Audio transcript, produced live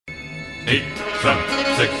8, 7,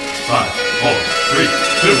 6, 5, 4, 3,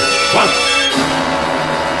 2, 1.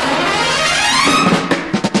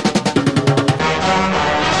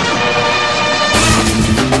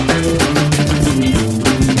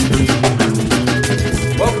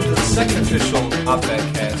 Welcome to the second official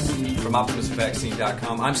OpVacCast from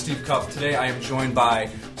OptimismVaccine.com. I'm Steve Cuff. Today I am joined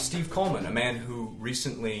by Steve Coleman, a man who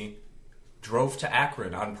recently drove to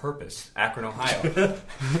Akron on purpose, Akron, Ohio.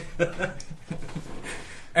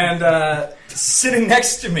 And sitting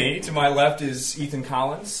next to me, to my left, is Ethan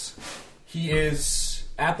Collins. He is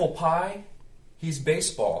apple pie. He's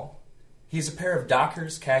baseball. He's a pair of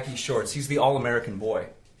Dockers khaki shorts. He's the all-American boy.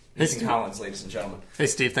 Ethan Collins, ladies and gentlemen. Hey,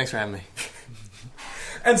 Steve. Thanks for having me.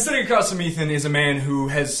 And sitting across from Ethan is a man who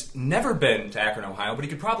has never been to Akron, Ohio, but he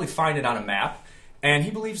could probably find it on a map. And he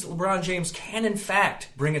believes that LeBron James can, in fact,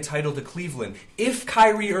 bring a title to Cleveland if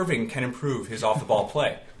Kyrie Irving can improve his off-the-ball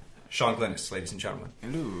play. Sean Glennis, ladies and gentlemen.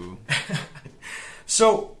 Hello.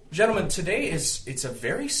 So, gentlemen, today it's a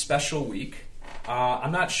very special week.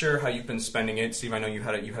 I'm not sure how you've been spending it, Steve. I know you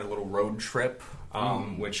had a little road trip,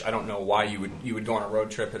 which I don't know why you would go on a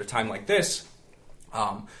road trip at a time like this.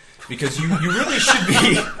 Because you really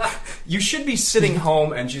should be sitting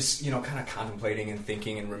home and just kind of contemplating and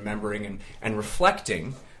thinking and remembering and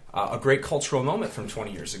reflecting a great cultural moment from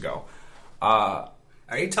 20 years ago.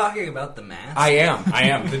 Are you talking about The Mask? I am.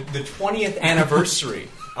 The 20th anniversary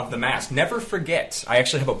of The Mask. Never forget. I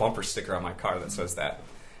actually have a bumper sticker on my car that says that.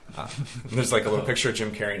 There's like a little picture of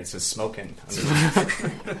Jim Carrey and it says smoking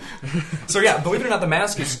underneath. So yeah, believe it or not, The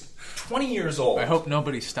Mask is 20 years old. I hope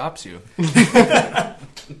nobody stops you.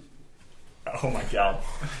 Oh my god.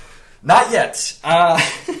 Not yet. So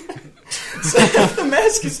The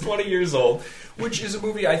Mask is 20 years old, which is a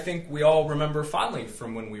movie I think we all remember fondly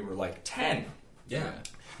from when we were like 10. Yeah.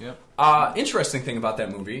 Yep. Interesting thing about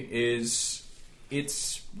that movie is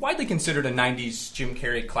it's widely considered a 90s Jim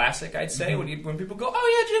Carrey classic, I'd say. Mm-hmm. When people go, oh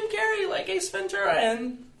yeah, Jim Carrey, like Ace Ventura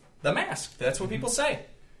and The Mask. That's what people say.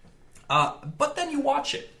 But then you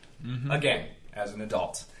watch it again as an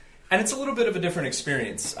adult. And it's a little bit of a different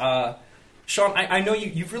experience. Sean, I know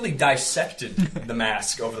you've really dissected The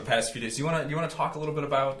Mask over the past few days. Do you want to talk a little bit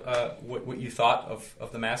about what you thought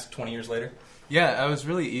of The Mask 20 years later? Yeah, I was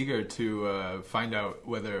really eager to find out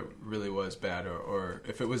whether it really was bad or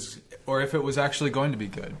if it was actually going to be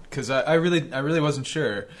good, because I really wasn't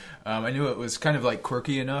sure. I knew it was kind of like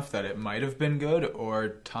quirky enough that it might have been good, or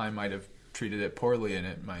Time might have treated it poorly and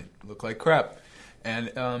it might look like crap.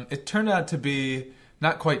 And it turned out to be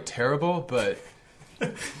not quite terrible,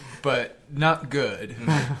 but not good.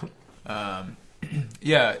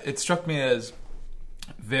 Yeah, it struck me as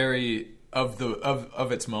very of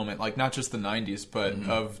its moment, like not just the 90s, but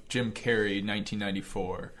of Jim Carrey,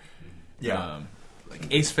 1994. Yeah. Like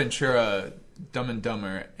Ace Ventura, Dumb and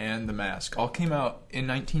Dumber, and The Mask all came out in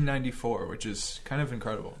 1994, which is kind of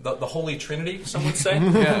incredible. The Holy Trinity, some would say.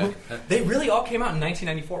 Yeah. They really all came out in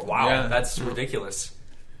 1994. Wow, Yeah. That's ridiculous.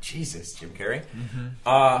 Jesus, Jim Carrey.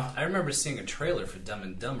 I remember seeing a trailer for Dumb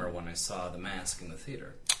and Dumber when I saw The Mask in the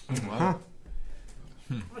theater. Wow.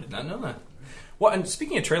 I did not know that. Well, and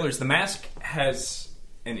speaking of trailers, The Mask has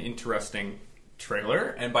an interesting trailer,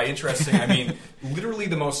 and by interesting, I mean literally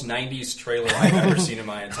the most 90s trailer I've ever seen in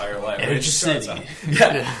my entire life. Edge City.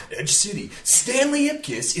 Yeah, Edge City. Stanley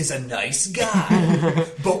Ipkiss is a nice guy,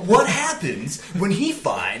 but what happens when he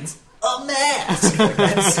finds a mask?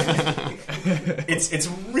 It's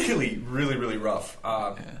really, really, really rough.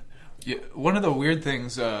 Yeah, one of the weird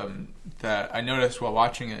things that I noticed while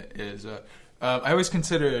watching it is I always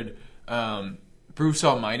considered Bruce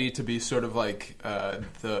Almighty to be sort of like a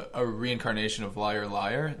reincarnation of Liar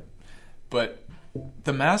Liar, but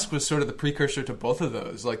The Mask was sort of the precursor to both of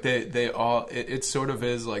those. Like it sort of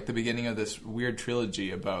is like the beginning of this weird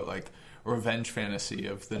trilogy about like revenge fantasy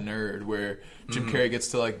of the nerd, where Jim Carrey gets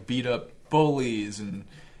to like beat up bullies and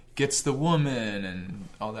gets the woman and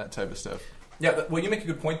all that type of stuff. Yeah, well, you make a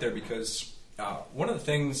good point there, because one of the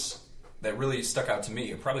things that really stuck out to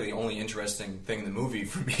me, probably the only interesting thing in the movie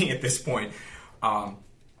for me at this point,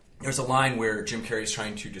 there's a line where Jim Carrey's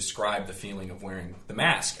trying to describe the feeling of wearing the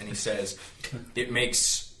mask, and he says it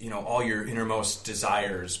makes all your innermost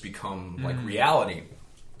desires become like reality.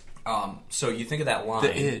 So you think of that line,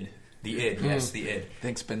 The id. The id, yes, the id.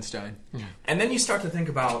 Thanks, Ben Stein. And then you start to think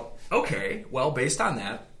about, okay, well, based on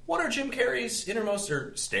that, what are Jim Carrey's innermost,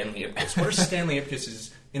 or Stanley Ipkiss, what are Stanley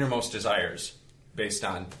Ipkiss's innermost desires based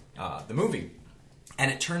on the movie? And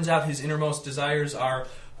it turns out his innermost desires are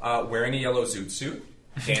wearing a yellow zoot suit,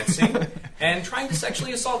 dancing, and trying to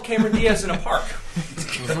sexually assault Cameron Diaz in a park.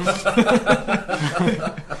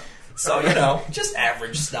 So, you know, just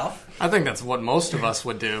average stuff. I think that's what most of us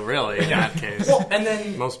would do, really, in that case. Well, and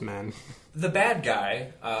then Most men. the bad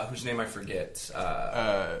guy, whose name I forget.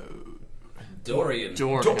 Dorian.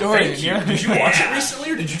 Dorian. Thank you. yeah. Did you watch it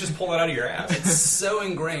recently, or did you just pull it out of your ass? It's so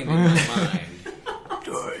ingrained in my mind.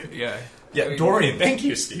 Yeah. Yeah, Dorian. Thank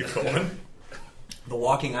you, Steve Coleman. The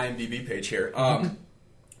walking IMDb page here.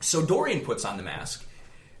 So Dorian puts on the mask,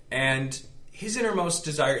 and his innermost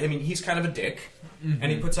desire. I mean, he's kind of a dick,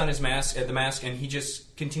 and he puts on his mask, the mask, and he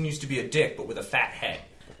just continues to be a dick, but with a fat head.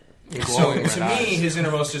 So Glowing to me, red eyes. his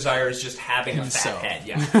innermost desire is just having Himself. a fat head.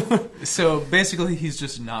 Yeah, So basically, he's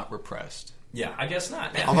just not repressed. yeah. I guess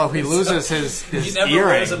not. Yeah. Although he loses his He never earring.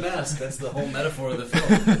 wears a mask. That's the whole metaphor of the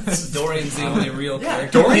film. Dorian's the only real Yeah,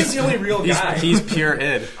 character. Dorian's the only real guy. He's pure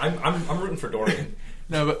id. I'm rooting for Dorian.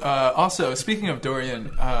 No, but also speaking of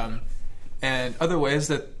Dorian, and other ways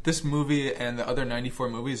that this movie and the other 94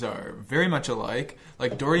 movies are very much alike.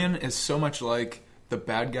 Like Dorian is so much like the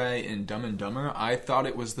bad guy in Dumb and Dumber. I thought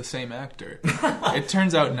it was the same actor. It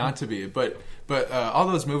turns out not to be. But all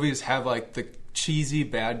those movies have like the cheesy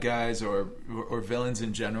bad guys or villains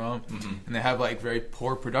in general, and they have like very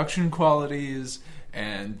poor production qualities.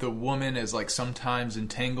 And the woman is like sometimes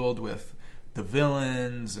entangled with the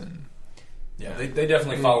villains and. Yeah, they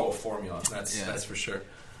definitely follow a formula. That's for sure.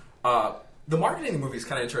 The marketing of the movie is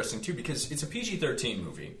kind of interesting too because it's a PG-13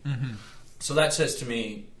 movie. So that says to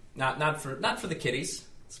me, not for the kiddies,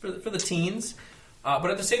 it's for the teens.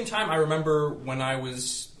 But at the same time, I remember when I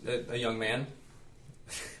was a young man,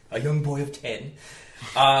 a young boy of 10.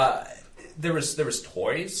 There was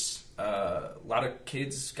toys. A lot of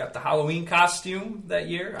kids got the Halloween costume that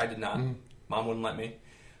year. I did not. Mom wouldn't let me.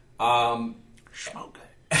 Smoking.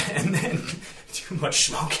 And then too much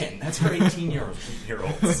smoking. That's for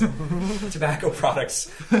 18-year-olds. Tobacco products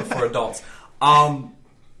for adults. And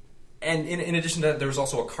in addition to that, there was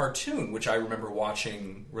also a cartoon, which I remember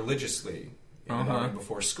watching religiously in the morning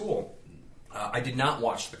before school. I did not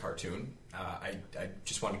watch the cartoon. I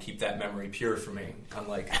just want to keep that memory pure for me,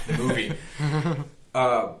 unlike the movie.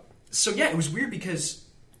 So yeah, it was weird because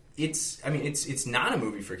it's not a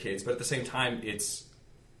movie for kids, but at the same time, it's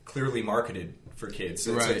clearly marketed for kids.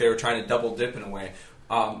 So it's like they were trying to double dip in a way.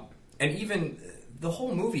 And even the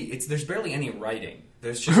whole movie, there's barely any writing.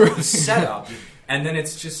 There's just the setup, and then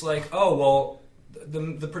it's just like, oh well,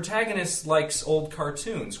 the protagonist likes old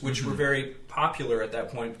cartoons, which were very popular at that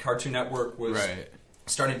point. Cartoon Network was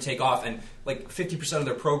starting to take off, and like 50% of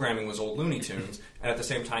their programming was old Looney Tunes, and at the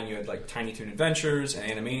same time you had like Tiny Toon Adventures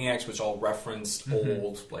and Animaniacs, which all referenced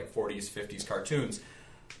old like 40s, 50s cartoons.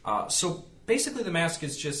 So basically, The Mask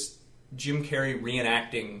is just Jim Carrey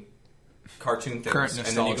reenacting cartoon things, Current and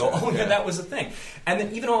then you go, nostalgia. oh yeah, that was a thing. And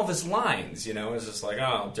then even all of his lines, is just like,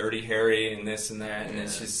 oh, Dirty Harry and this and that, and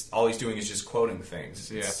it's just all he's doing is just quoting things.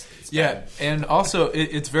 It's bad. And also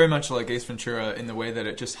it's very much like Ace Ventura in the way that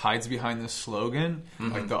it just hides behind the slogan,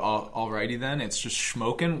 like the alrighty then. It's just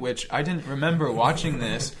schmokin', which I didn't remember watching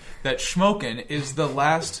this. That schmokin' is the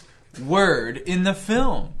last word in the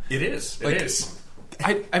film. It is. Like, It is.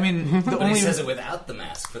 I mean, the But only he says it without the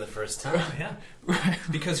mask for the first time. Yeah.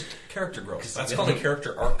 Because character growth. That's called a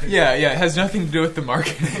character arc. yeah, it has nothing to do with the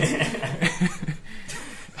marketing.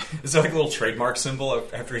 Is that like a little trademark symbol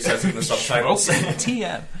after he says it in the subtitles?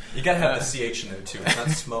 TM. You gotta have the CH in there too. It's not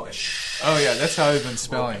smoke. Oh yeah, that's how I've been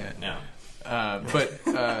spelling it. No.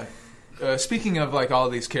 But speaking of like all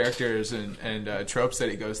these characters and tropes that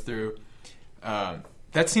he goes through,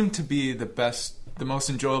 that seemed to be the most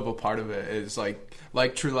enjoyable part of it. Is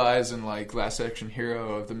like True Lies and like Last Action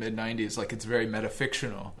Hero of the mid '90s. Like it's very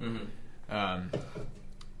metafictional.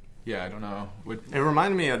 Yeah, I don't know. It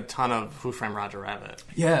reminded me a ton of Who Framed Roger Rabbit.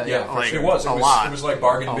 Yeah, like, it was a lot. It was like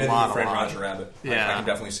bargain bin A lot, with Friend a lot. Roger Rabbit. Yeah. I can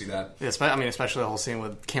definitely see that. Especially the whole scene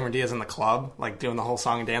with Cameron Diaz in the club, like doing the whole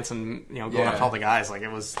song and dance and going up to all the guys. Like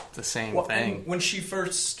it was the same Well, thing. and when she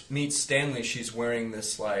first meets Stanley, she's wearing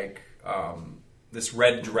this like this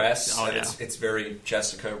red dress. Oh, and yeah. It's very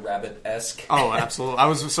Jessica Rabbit-esque. Oh, absolutely. I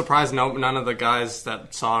was surprised none of the guys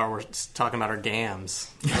that saw her were talking about her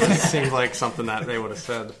gams. It seemed like something that they would have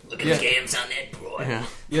said. Look at the games on that boy. Yeah.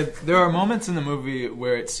 Yeah, there are moments in the movie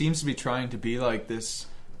where it seems to be trying to be like this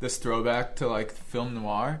throwback to like film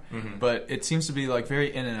noir, but it seems to be like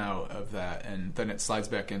very in and out of that, and then it slides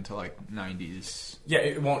back into like 90s. Yeah,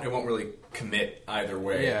 it won't really commit either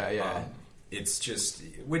way. Yeah. It's just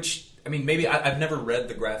maybe I've never read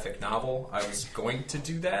the graphic novel. I was going to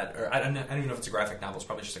do that, or I don't even know if it's a graphic novel. It's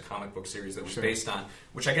probably just a comic book series that was based on,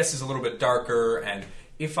 which I guess is a little bit darker. And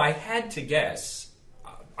if I had to guess,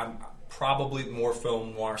 I'm probably more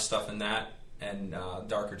film noir stuff in that, and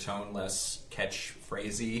darker tone, less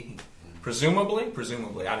catchphrasey. Presumably.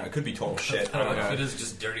 I don't know. It could be total shit. I don't know. It is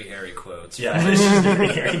just Dirty Harry quotes. Yeah, it's just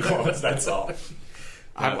Dirty Harry quotes. That's all.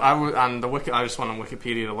 On the Wiki, I just went on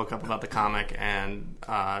Wikipedia to look up about the comic, and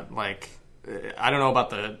I don't know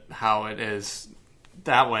about how it is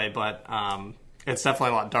that way, but it's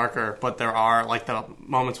definitely a lot darker. But there are like the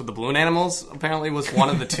moments with the balloon animals. Apparently, was one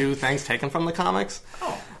of the two things taken from the comics.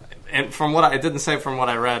 Oh, and it didn't say from what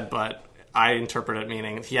I read, but I interpret it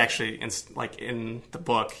meaning he actually, in the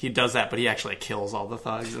book, he does that, but he actually kills all the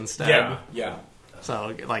thugs instead. Yeah.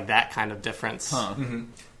 So, like, that kind of difference. Huh. Mm-hmm.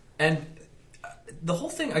 And the whole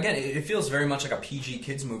thing, again, it feels very much like a PG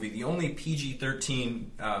kids movie. The only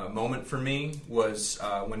PG-13 moment for me was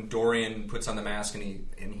when Dorian puts on the mask and him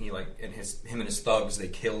and his thugs, they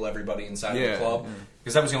kill everybody inside of the club.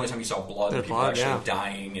 Because that was the only time you saw blood and people actually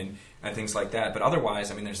dying and things like that. But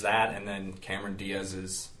otherwise, I mean, there's that, and then Cameron Diaz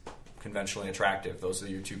is conventionally attractive. Those are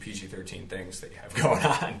your two PG-13 things that you have going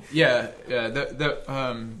on. Yeah.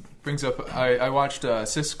 That brings up. I watched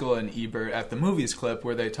Siskel and Ebert at the movies clip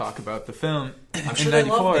where they talk about the film. I'm sure they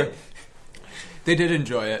loved it. They did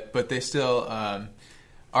enjoy it, but they still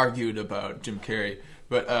argued about Jim Carrey.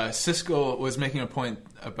 But Siskel was making a point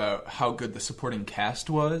about how good the supporting cast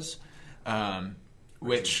was,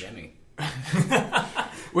 which Jimmy.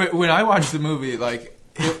 when I watched the movie, like.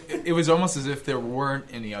 It was almost as if there weren't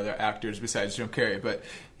any other actors besides Jim Carrey, but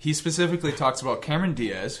he specifically talks about Cameron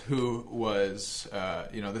Diaz, who was,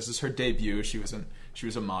 this is her debut. She was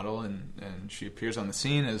a model, and she appears on the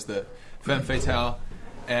scene as the femme fatale,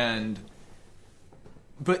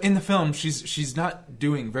 but in the film she's not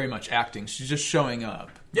doing very much acting. She's just showing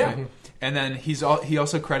up. Yeah, right? And then he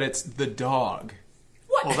also credits the dog.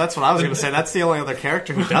 What? Well, that's what I was going to say. That's the only other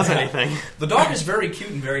character who does anything. The dog is very cute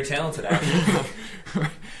and very talented, actually.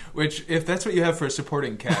 Which, if that's what you have for a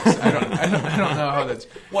supporting cast, I don't know how that's.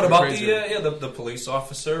 What about crazy. the police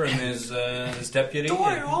officer and his deputy?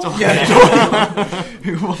 Doyle. Yeah, Doyle.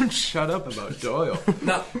 Who won't shut up about Doyle?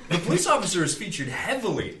 Now, the police officer is featured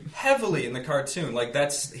heavily in the cartoon. Like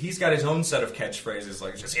he's got his own set of catchphrases,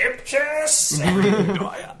 like just "Ipkiss."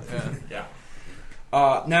 Yeah.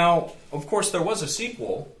 Now, of course, there was a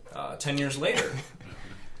sequel 10 years later,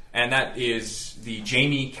 and that is the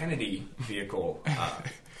Jamie Kennedy vehicle,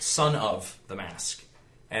 Son of the Mask.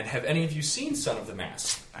 And have any of you seen Son of the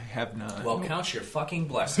Mask? I have not. Well, count your fucking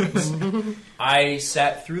blessings. I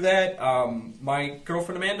sat through that. My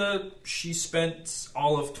girlfriend Amanda, she spent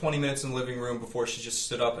all of 20 minutes in the living room before she just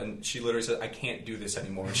stood up, and she literally said, "I can't do this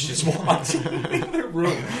anymore." She just walked in the other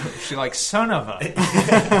room. She like, son of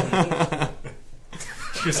a...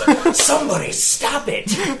 She was like, "Somebody stop it!"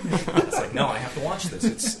 It's like, no, I have to watch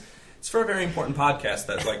this. It's for a very important podcast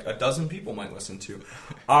that like a dozen people might listen to.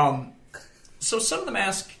 So Son of the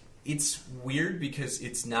Mask, it's weird because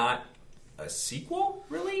it's not a sequel,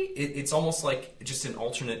 really. It's almost like just an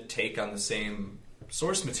alternate take on the same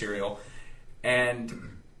source material.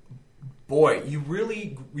 And boy, you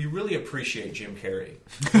really appreciate Jim Carrey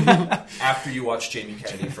after you watch Jamie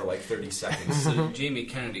Kennedy for like 30 seconds. So Jamie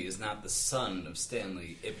Kennedy is not the son of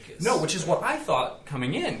Stanley Ipkiss. No, which is what I thought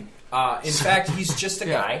coming in. In fact, he's just a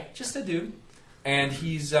guy, just a dude. And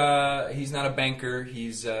he's not a banker.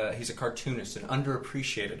 He's a cartoonist, an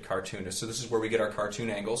underappreciated cartoonist. So this is where we get our cartoon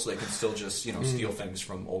angle, so they can still just steal things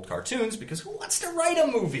from old cartoons. Because who wants to write a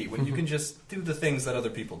movie when you can just do the things that other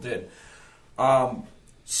people did?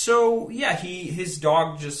 So yeah, his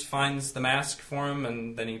dog just finds the mask for him,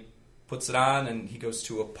 and then he puts it on, and he goes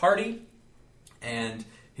to a party, and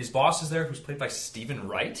his boss is there, who's played by Stephen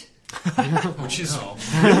Wright. Which is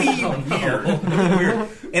really weird.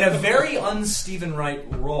 In a very un-Stephen Wright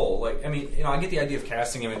role. Like, I mean, I get the idea of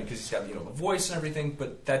casting him because he's got the voice and everything,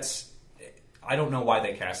 but I don't know why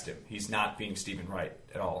they cast him. He's not being Stephen Wright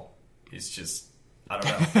at all. He's just, I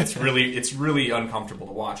don't know. It's really uncomfortable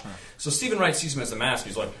to watch. So Stephen Wright sees him as a mask.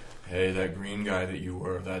 He's like, "Hey, that green guy that you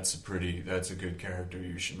were, that's a good character.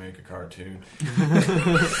 You should make a cartoon."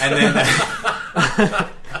 And then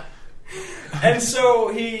and so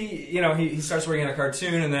he starts working on a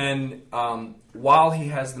cartoon, and then while he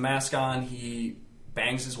has the mask on, he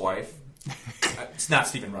bangs his wife. It's not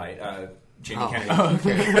Stephen Wright, Jamie Kennedy. Oh,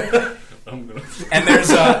 okay. And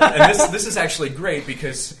there's and this is actually great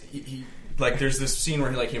because he there's this scene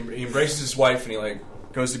where he embraces his wife and he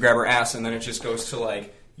goes to grab her ass, and then it just goes to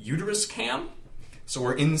uterus cam. So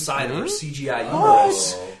we're inside of her CGI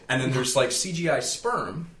uterus, and then there's CGI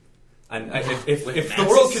sperm. And if the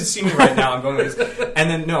world could see me right now, I'm going with this. And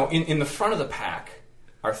then, no, in the front of the pack,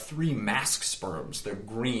 are 3 mask sperms. They're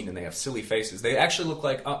green and they have silly faces. They actually look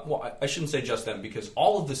like, well, I shouldn't say just them, because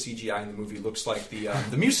all of the CGI in the movie looks like the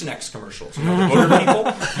Mucinex commercials. You know, the booger people?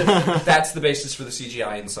 That's the basis for the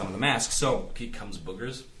CGI in Son of the Mask. So, He comes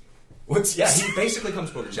boogers. he basically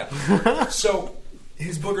comes boogers, yeah. So,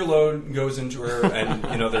 his booger load goes into her, and,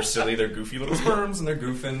 you know, they're silly, they're goofy little sperms, and they're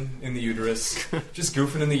goofing in the uterus. Just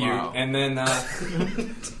goofing in the Wow. ute. And then,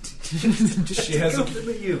 she has a goof in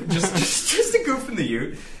the ute. Just a goof in the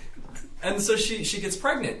ute. And so she gets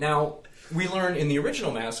pregnant. Now, we learn in the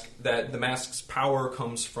original Mask that the Mask's power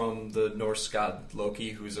comes from the Norse god Loki,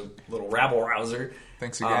 who's a little rabble-rouser.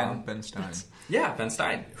 Thanks again, Ben Stein. Yeah, Ben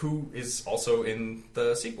Stein, who is also in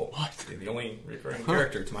the sequel. What? The only recurring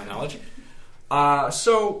character, to my knowledge.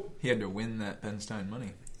 So He had to win that Ben Stein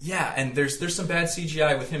money. yeah, and there's some bad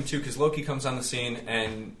CGI with him too, because Loki comes on the scene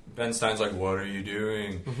and Ben Stein's like, "What are you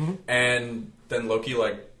doing?" And then Loki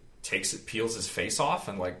like peels his face off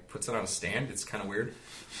and like puts it on a stand. It's kind of weird.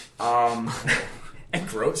 And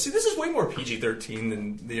gross. See, this is way more PG-13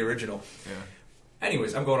 than the original. Yeah.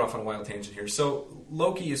 Anyways, I'm going off on a wild tangent here. So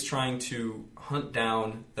Loki is trying to hunt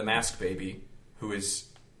down the Mask Baby, who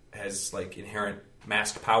has like inherent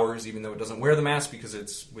mask powers, even though it doesn't wear the mask because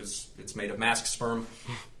it's made of mask sperm.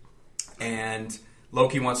 And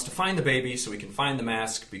Loki wants to find the baby so he can find the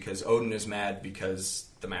mask because Odin is mad because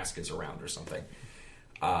the mask is around or something.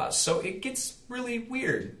 So it gets really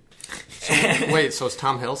weird. Wait, so is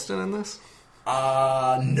Tom Hiddleston in this?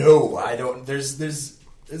 No, I don't. There's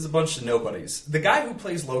a bunch of nobodies. The guy who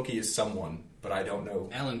plays Loki is someone, but I don't know.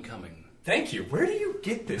 Alan Cumming. Thank you. Where do you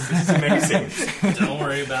get this? This is amazing. Don't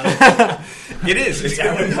worry about it. It is. It's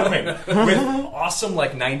Alan Cumming with awesome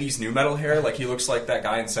like '90s new metal hair. Like he looks like that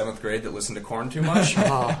guy in 7th grade that listened to Korn too much.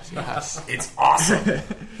 Oh, yes. It's awesome.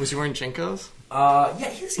 Was he wearing Jinkos?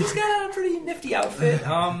 Yeah, he's got a pretty nifty outfit.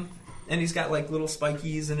 And he's got like little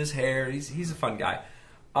spikies in his hair. He's a fun guy.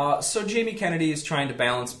 So Jamie Kennedy is trying to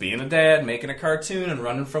balance being a dad, making a cartoon, and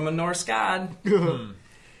running from a Norse god.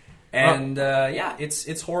 And yeah,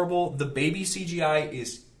 it's horrible. The baby CGI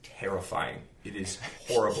is terrifying. It is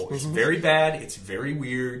horrible. It's very bad. It's very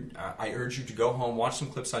weird. I urge you to go home, watch some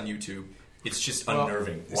clips on YouTube. It's just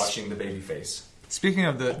unnerving watching the baby face. Speaking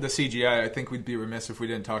of the CGI, I think we'd be remiss if we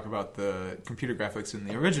didn't talk about the computer graphics in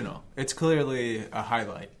the original. It's clearly a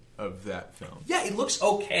highlight of that film. Yeah, it looks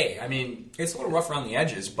okay. I mean, it's a little rough around the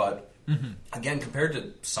edges, but again, compared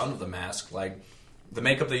to Son of the Mask, like the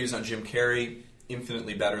makeup they use on Jim Carrey,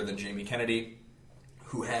 infinitely better than Jamie Kennedy,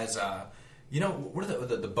 who has, you know, what are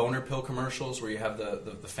the boner pill commercials where you have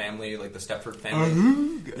the family, like the Stepford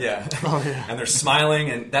family? Yeah. Oh, yeah. And they're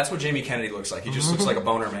smiling, and that's what Jamie Kennedy looks like. He just looks like a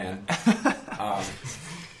boner man.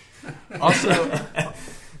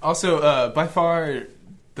 Also, by far,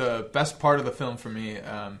 the best part of the film for me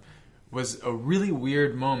was a really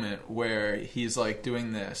weird moment where he's like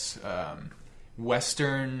doing this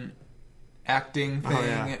Western acting thing.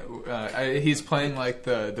 Oh, yeah. He's playing like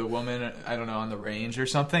the woman, I don't know, on the range or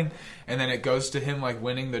something, and then it goes to him like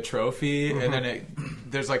winning the trophy, and then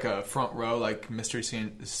there's like a front row like mystery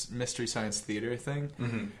science theater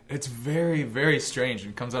thing. It's very, very strange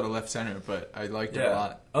and comes out of left center, but I liked it a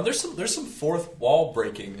lot. Oh, there's some fourth wall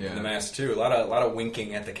breaking in the Mask too. A lot of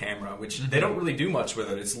winking at the camera, which they don't really do much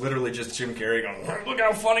with it. It's literally just Jim Carrey going, "Look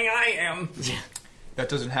how funny I am." That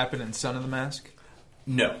doesn't happen in Son of the Mask?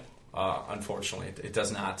 No. Unfortunately, it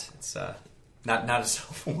does not. It's not as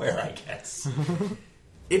self-aware, I guess.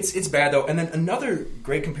 It's bad though. And then another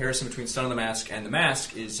great comparison between Son of the Mask and The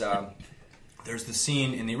Mask is there's the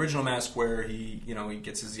scene in the original Mask where he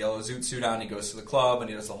gets his yellow zoot suit on, he goes to the club, and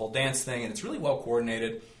he does the whole dance thing, and it's really well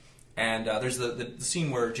coordinated. And there's the scene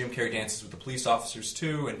where Jim Carrey dances with the police officers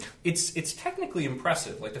too, and it's technically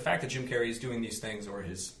impressive. Like the fact that Jim Carrey is doing these things, or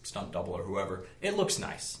his stunt double or whoever, it looks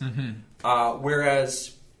nice.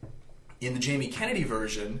 Whereas in the Jamie Kennedy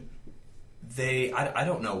version, I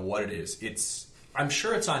don't know what it is. I'm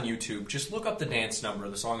sure it's on YouTube. Just look up the dance number,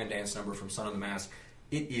 the song and dance number from Son of the Mask.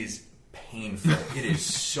 It is painful. It is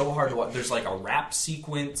so hard to watch. There's like a rap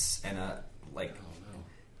sequence and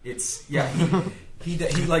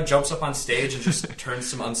he like jumps up on stage and just turns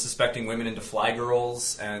some unsuspecting women into fly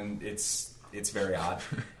girls, and it's very odd.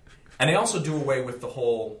 And they also do away with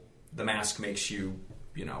the mask makes you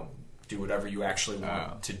do whatever you actually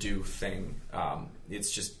want to do thing.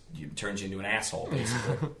 It's just turns you into an asshole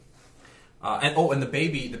basically. And the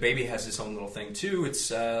baby has his own little thing too.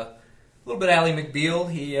 It's a little bit Ally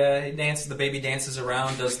McBeal. He dances. The baby dances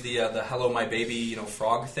around, does the "Hello, my baby,"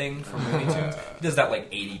 frog thing from Looney Tunes. He does that like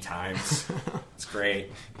 80 times. It's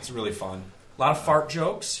great. It's really fun. A lot of fart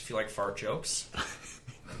jokes. If you like fart jokes.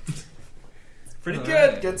 Pretty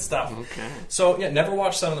good. Good stuff. Okay. So, yeah, never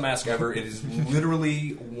watched Son of the Mask ever. It is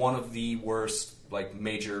literally one of the worst,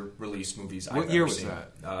 major release movies I've ever seen. What year was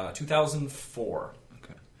that? 2004.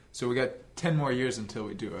 Okay. So we got 10 more years until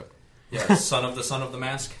we do it. Yeah, Son of the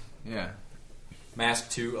Mask. Yeah. Mask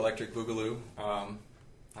 2, Electric Boogaloo. I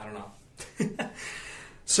don't know.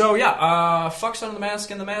 So, yeah, fuck Son of the Mask,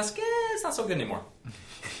 and the Mask, it's not so good anymore.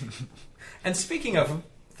 And speaking of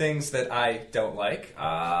things that I don't like,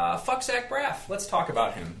 fuck Zach Braff. Let's talk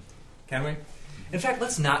about him. Can we? In fact,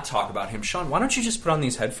 let's not talk about him. Sean, why don't you just put on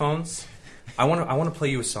these headphones? I want to play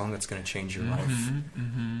you a song that's going to change your life.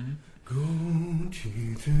 Mm-hmm. Go to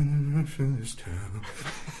the first town.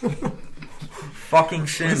 Fucking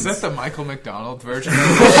Shins. Is that the Michael McDonald version?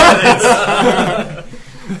 The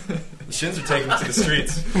Shins are taking it to the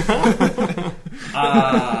streets.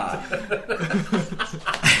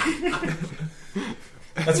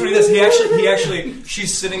 That's what he does. He actually,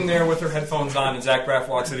 she's sitting there with her headphones on, and Zach Braff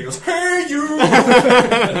walks in. And he goes, "Hey you,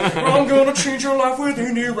 I'm gonna change your life with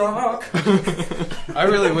indie rock." I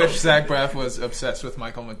really wish Zach Braff was obsessed with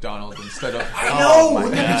Michael McDonald instead of. I know,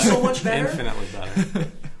 wouldn't that be so much better? Infinitely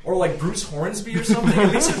better. Or like Bruce Hornsby or something.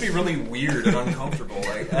 At least it'd be really weird and uncomfortable.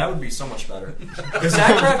 That would be so much better. Because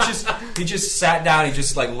Zach Braff just sat down. He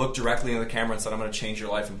just looked directly into the camera and said, "I'm going to change your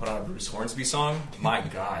life," and put on a Bruce Hornsby song. My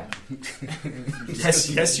God.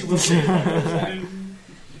 Yes, you will.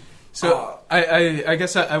 So I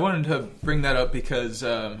guess I wanted to bring that up because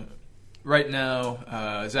right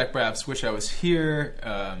now Zach Braff's "Wish I Was Here"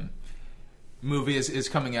 movie is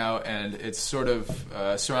coming out, and it's sort of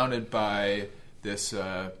surrounded by this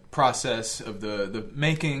process of the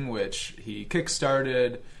making, which he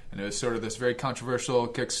kickstarted, and it was sort of this very controversial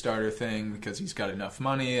Kickstarter thing because he's got enough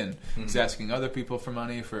money and he's asking other people for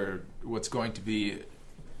money for what's going to be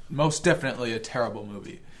most definitely a terrible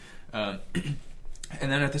movie. And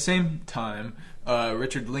then at the same time,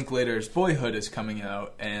 Richard Linklater's Boyhood is coming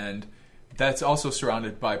out, and that's also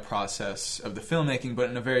surrounded by process of the filmmaking, but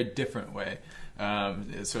in a very different way.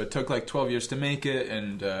 So it took 12 years to make it,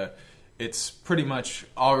 and it's pretty much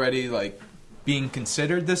already being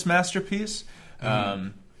considered this masterpiece.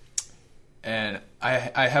 And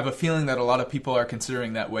I have a feeling that a lot of people are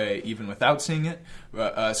considering that way even without seeing it.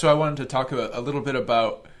 So I wanted to talk a little bit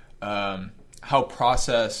about how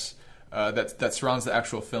process that surrounds the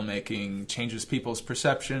actual filmmaking changes people's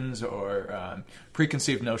perceptions or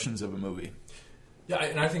preconceived notions of a movie. Yeah,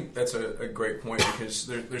 and I think that's a great point because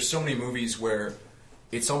there's so many movies where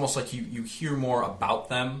it's almost like you hear more about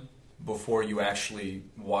them before you actually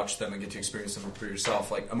watch them and get to experience them for yourself.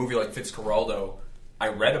 Like a movie like Fitzcarraldo, I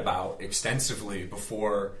read about extensively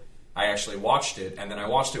before I actually watched it, and then I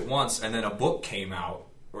watched it once, and then a book came out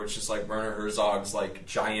where it's just Werner Herzog's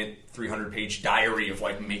giant 300-page diary of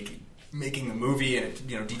making the movie, and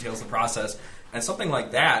it details the process, and something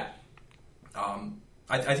like that.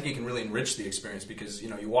 I think it can really enrich the experience because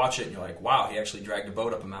you watch it and you're like, wow, he actually dragged a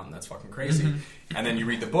boat up a mountain. That's fucking crazy. And then you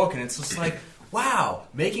read the book and it's just wow,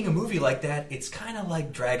 making a movie like that, it's kind of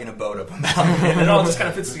like dragging a boat up a mountain, and it all just kind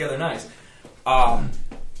of fits together nice.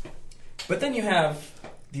 But then you have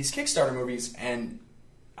these Kickstarter movies, and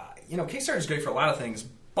Kickstarter is great for a lot of things,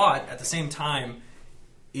 but at the same time,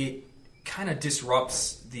 it kind of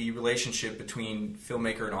disrupts the relationship between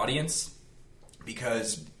filmmaker and audience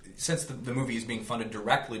because since the movie is being funded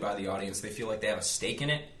directly by the audience, they feel like they have a stake in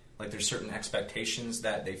it. There's certain expectations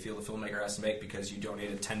that they feel the filmmaker has to make because you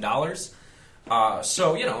donated $10.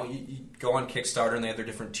 So, you go on Kickstarter and they have their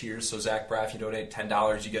different tiers. So Zach Braff, you donate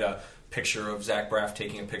 $10, you get a picture of Zach Braff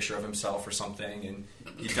taking a picture of himself or something, and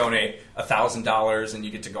you donate $1,000 and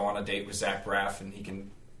you get to go on a date with Zach Braff and he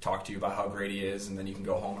can talk to you about how great he is, and then you can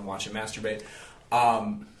go home and watch him masturbate.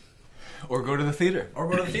 Or go to the theater.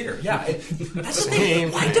 Yeah. That's the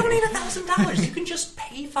thing. Why donate $1,000? You can just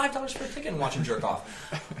pay $5 for a ticket and watch him jerk off.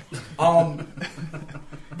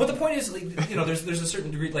 But the point is, there's a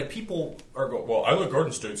certain degree, people are going, well, I like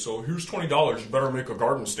Garden State, so here's $20. You better make a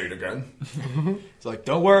Garden State again. It's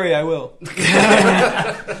don't worry, I will.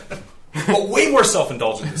 But way more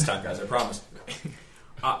self-indulgent this time, guys, I promise.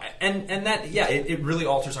 And that, it really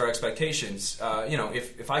alters our expectations.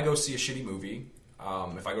 If I go see a shitty movie,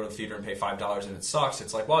 if I go to the theater and pay $5 and it sucks,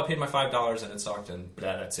 it's well, I paid my $5 and it sucked, and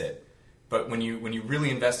that's it. But when you really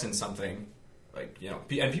invest in something,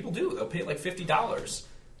 and people do, they'll pay $50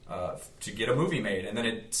 to get a movie made, and then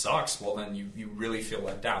it sucks. Well, then you really feel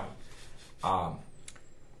let down.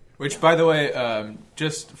 Which, by the way,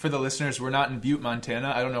 just for the listeners, we're not in Butte,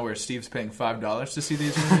 Montana. I don't know where Steve's paying $5 to see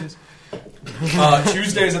these movies.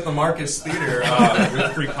 Tuesdays at the Marcus Theater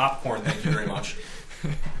with free popcorn. Thank you very much.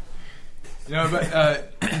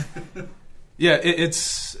 Yeah,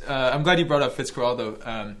 it's. I'm glad you brought up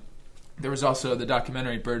Fitzcarraldo. There was also the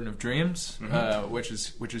documentary "Burden of Dreams," which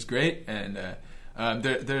is great, and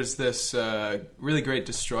there's this really great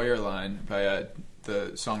Destroyer line by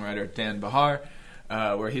the songwriter Dan Bahar,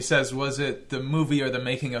 where he says, "Was it the movie or the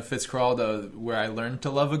making of Fitzcarraldo where I learned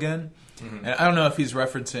to love again?" And I don't know if he's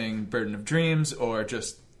referencing "Burden of Dreams" or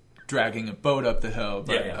just dragging a boat up the hill,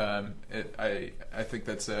 but I think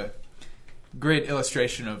that's a great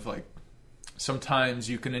illustration of like. Sometimes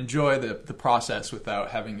you can enjoy the process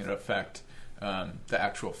without having it affect the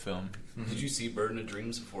actual film. Did you see Burden of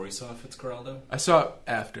Dreams before you saw Fitzcarraldo? I saw it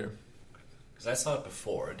after. Because I saw it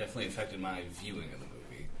before. It definitely affected my viewing of the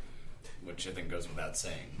movie, which I think goes without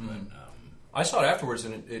saying. But I saw it afterwards,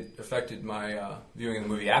 and it affected my viewing of the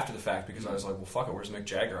movie after the fact because I was like, well, fuck it, where's Mick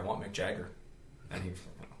Jagger? I want Mick Jagger. And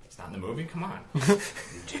it's not in the movie? Come on.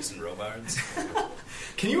 Jason Robards.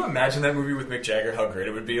 Can you imagine that movie with Mick Jagger, how great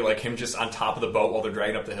it would be? Like him just on top of the boat while they're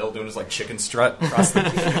dragging up the hill doing his like chicken strut across the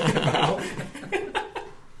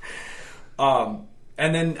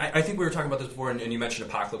and then I think we were talking about this before, and you mentioned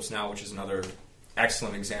Apocalypse Now, which is another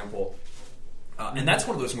excellent example. And that's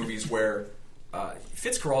one of those movies where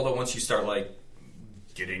Fitzcarraldo, once you start like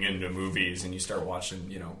getting into movies and you start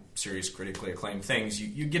watching, serious critically acclaimed things,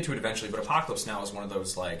 you get to it eventually. But Apocalypse Now is one of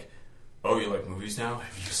those like, oh, you like movies now?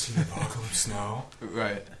 Have you seen Apocalypse Now?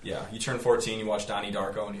 Right. Yeah, you turn 14, you watch Donnie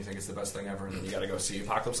Darko, and you think it's the best thing ever, and then you got to go see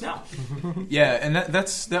Apocalypse Now. Yeah, and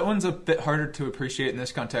that one's a bit harder to appreciate in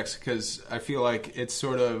this context because I feel like it's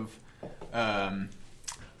sort of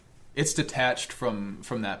it's detached from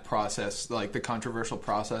that process, like the controversial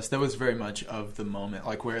process. That was very much of the moment,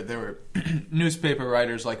 like where there were newspaper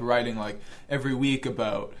writers like writing like every week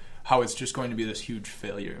about how it's just going to be this huge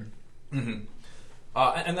failure. Mm-hmm.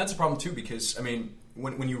 And that's a problem too, because I mean,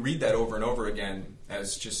 when you read that over and over again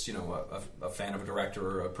as just a fan of a director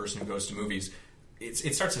or a person who goes to movies,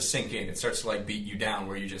 it starts to sink in. It starts to like beat you down,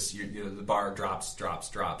 where the bar drops.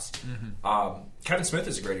 Mm-hmm. Kevin Smith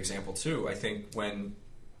is a great example too. I think when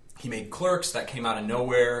he made Clerks, that came out of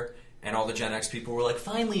nowhere, and all the Gen X people were like,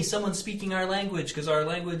 "Finally, someone's speaking our language," because our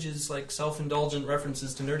language is like self-indulgent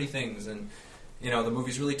references to nerdy things and. The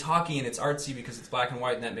movie's really talky and it's artsy because it's black and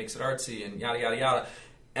white and that makes it artsy and yada, yada, yada.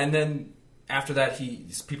 And then after that,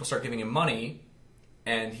 people start giving him money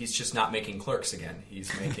and he's just not making Clerks again.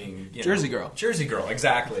 He's making... Jersey Girl. Jersey Girl,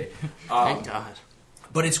 exactly. Thank God.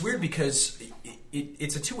 But it's weird because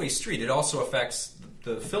it's a two-way street. It also affects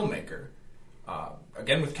the filmmaker.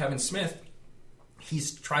 Again, with Kevin Smith,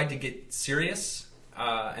 he's tried to get serious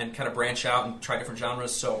and kind of branch out and try different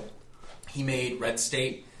genres. So he made Red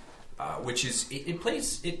State... which is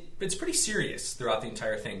it's pretty serious throughout the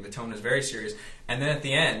entire thing. The tone is very serious, and then at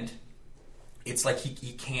the end, it's like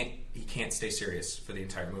he can't stay serious for the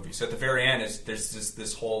entire movie. So at the very end, there's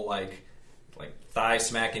this whole like thigh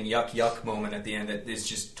smacking yuck moment at the end that is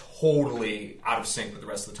just totally out of sync with the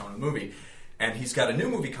rest of the tone of the movie. And he's got a new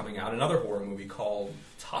movie coming out, another horror movie called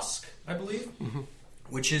Tusk, I believe. Mm-hmm.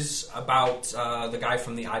 Which is about the guy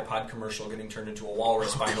from the iPod commercial getting turned into a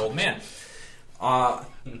walrus by an old man.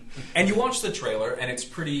 And you watch the trailer, and it's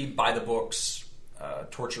pretty by the books,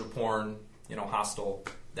 torture porn, Hostel,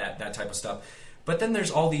 that type of stuff. But then there's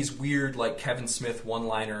all these weird, like Kevin Smith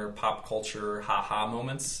one-liner pop culture ha-ha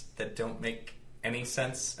moments that don't make any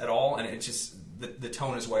sense at all, and it just the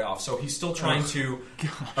tone is way off. So he's still trying to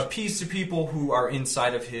appease to people who are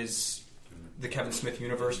inside of the Kevin Smith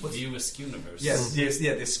universe. View Askew-universe. Yes, the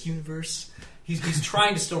Askew-universe. He's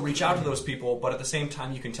trying to still reach out to those people, but at the same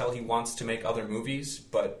time, you can tell he wants to make other movies,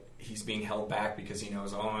 but he's being held back because he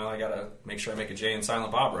knows, I gotta make sure I make a Jay and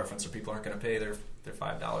Silent Bob reference, or people aren't gonna pay their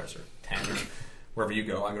 $5 or $10 or wherever you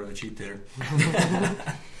go. I go to the cheap theater.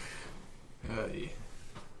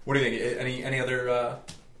 What do you think? Any other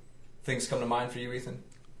things come to mind for you, Ethan?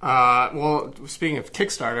 Well, speaking of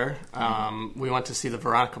Kickstarter, we went to see the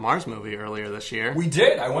Veronica Mars movie earlier this year. We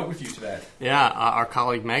did. I went with you to that. Yeah, our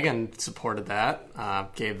colleague Megan supported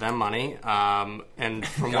that, gave them money, and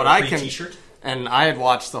from what I can, T-shirt? And I had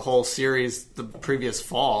watched the whole series the previous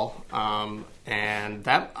fall, and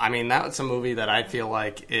that's a movie that I feel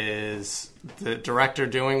like is the director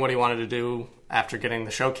doing what he wanted to do after getting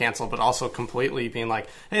the show canceled, but also completely being like,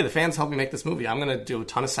 hey, the fans helped me make this movie. I'm going to do a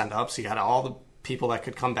ton of send-ups. You got all the people that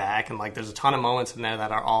could come back, and like there's a ton of moments in there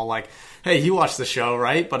that are all like, hey, you watched the show,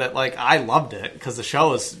 right? But I loved it because the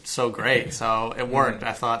show is so great, so it worked.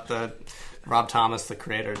 I thought that Rob Thomas, the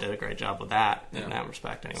creator, did a great job with that in that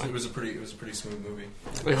respect. Anyway, so it was a pretty smooth movie.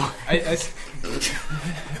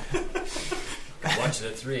 Watch it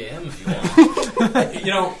at 3 a.m. if you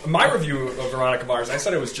want. My review of Veronica Mars, I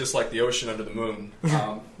said it was just like the ocean under the moon.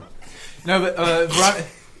 No,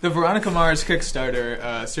 but the Veronica Mars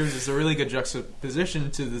Kickstarter serves as a really good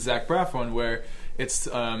juxtaposition to the Zach Braff one, where it's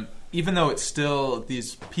even though it's still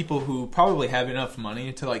these people who probably have enough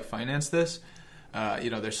money to like finance this,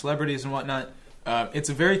 they're celebrities and whatnot. It's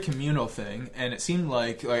a very communal thing, and it seemed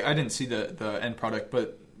like I didn't see the end product,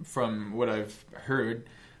 but from what I've heard,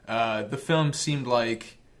 the film seemed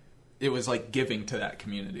like it was like giving to that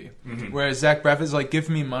community. Mm-hmm. Whereas Zach Braff is like, give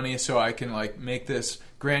me money so I can like make this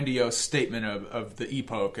grandiose statement of the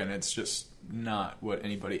epoch, and it's just not what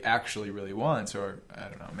anybody actually really wants. Or I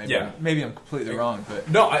don't know, maybe I'm completely wrong, but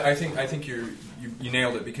no, I think you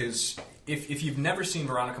nailed it, because if you've never seen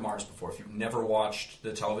Veronica Mars before, if you've never watched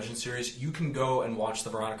the television series, you can go and watch the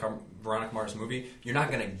Veronica Mars movie. You're not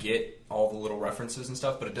going to get all the little references and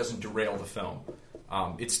stuff, but it doesn't derail the film.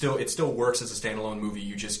 It still works as a standalone movie.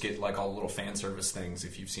 You just get like all the little fan service things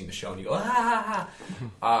if you've seen the show, and you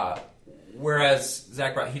go whereas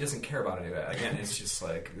Zach Braff, he doesn't care about any of that. Again, it's just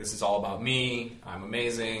like, this is all about me. I'm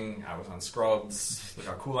amazing. I was on Scrubs. Look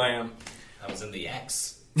how cool I am. I was in The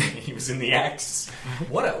X. He was in The X.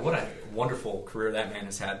 What a wonderful career that man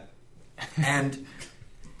has had. And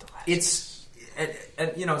it's,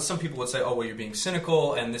 and some people would say, oh, well, you're being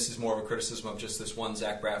cynical, and this is more of a criticism of just this one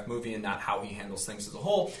Zach Braff movie and not how he handles things as a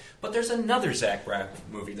whole. But there's another Zach Braff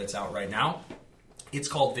movie that's out right now. It's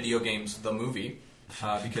called Video Games The Movie,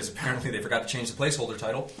 because apparently they forgot to change the placeholder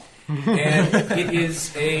title. And it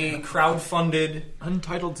is a crowdfunded...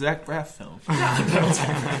 untitled Zach Braff film.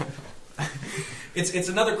 It's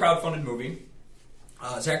another crowdfunded movie.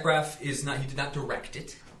 Zach Braff he did not direct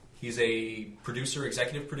it. He's a producer,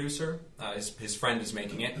 executive producer. His friend is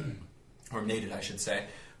making it, or made it, I should say.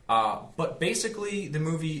 But basically, the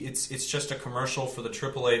movie, it's just a commercial for the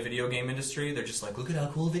AAA video game industry. They're just like, look at how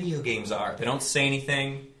cool video games are. They don't say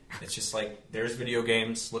anything. It's just like, there's video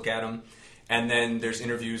games, look at them. And then there's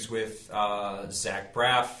interviews with Zach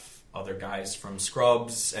Braff, other guys from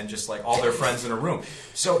Scrubs, and just like all their friends in a room.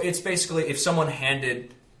 So it's basically, if someone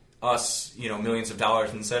handed us, millions of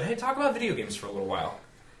dollars and said, hey, talk about video games for a little while.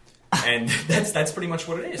 And that's pretty much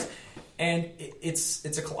what it is. And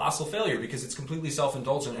it's a colossal failure, because it's completely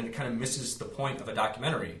self-indulgent, and it kind of misses the point of a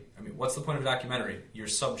documentary. I mean, what's the point of a documentary? Your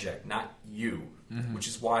subject, not you. Mm-hmm. Which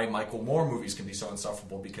is why Michael Moore movies can be so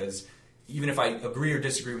insufferable, because even if I agree or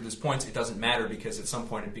disagree with his points, it doesn't matter, because at some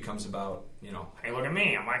point it becomes about, hey, look at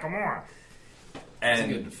me, I'm Michael Moore.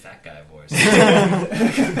 And it's a good fat guy voice.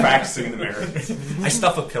 Practicing in the mirror. I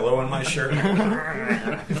stuff a pillow in my shirt.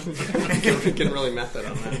 Getting really method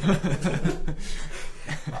on that.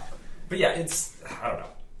 But yeah, I don't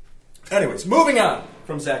know. Anyways, moving on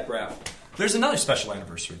from Zach Braff. There's another special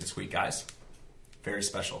anniversary this week, guys. Very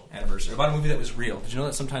special anniversary. About a movie that was real. Did you know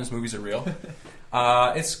that sometimes movies are real?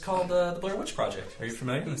 It's called The Blair Witch Project. Are you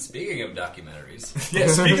familiar? Speaking of documentaries. Yeah,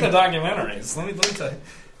 speaking of documentaries, let me tell you.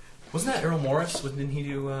 Wasn't that Errol Morris? Didn't he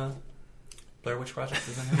do Blair Witch Project?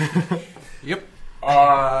 Yep.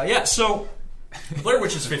 Yeah, so Blair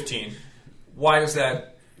Witch is 15. Why is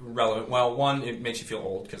that relevant? Well, one, it makes you feel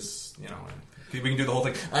old, because, we can do the whole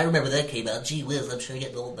thing. I remember that came out. Gee whiz, I'm sure you're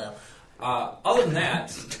getting old now. Other than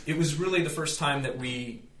that, it was really the first time that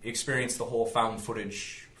we experienced the whole found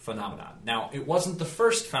footage phenomenon. Now, it wasn't the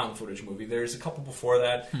first found footage movie. There's a couple before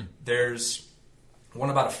that. There's one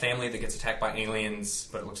about a family that gets attacked by aliens,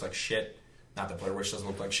 but it looks like shit. Not that Blair Witch doesn't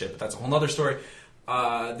look like shit, but that's a whole other story.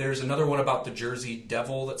 There's another one about the Jersey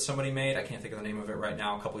Devil that somebody made. I can't think of the name of it right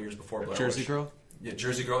now. A couple years before Blair Witch. Jersey Girl? Yeah,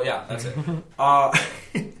 Jersey Girl. Yeah, that's it.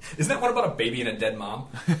 Isn't that one about a baby and a dead mom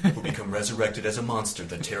who become resurrected as a monster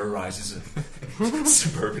that terrorizes a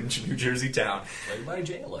suburban New Jersey town? Played by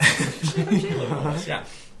J-Lo. Yeah.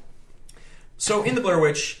 So in the Blair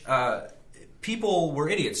Witch, people were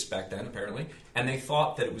idiots back then, apparently, and they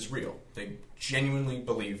thought that it was real. They genuinely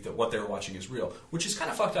believed that what they were watching is real, which is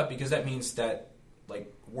kind of fucked up, because that means that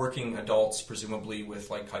working adults, presumably with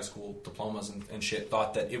high school diplomas and shit,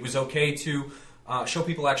 thought that it was okay to show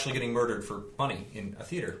people actually getting murdered for money in a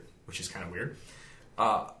theater, which is kind of weird.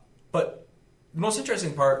 But the most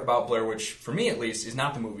interesting part about Blair Witch, for me at least, is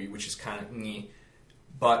not the movie, which is kind of neat,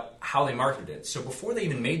 but how they marketed it. So before they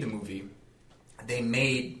even made the movie, they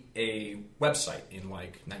made a website in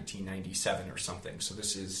 1997 or something. So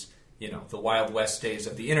this is, the Wild West days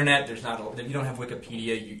of the internet. You don't have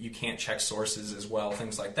Wikipedia. You can't check sources as well,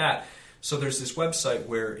 things like that. So there's this website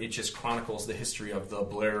where it just chronicles the history of the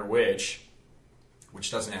Blair Witch, which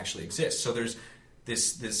doesn't actually exist. So there's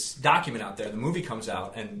this document out there. The movie comes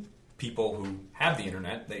out, and people who have the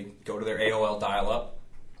internet, they go to their AOL dial-up,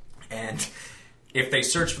 and if they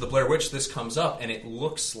search for the Blair Witch, this comes up, and it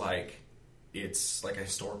looks like it's like a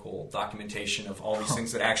historical documentation of all these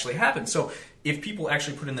things that actually happened. So if people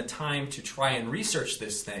actually put in the time to try and research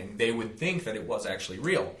this thing, they would think that it was actually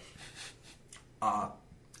real.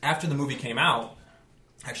 After the movie came out,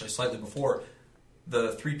 actually slightly before,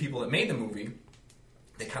 the 3 people that made the movie,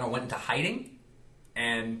 they kind of went into hiding,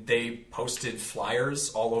 and they posted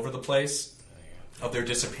flyers all over the place of their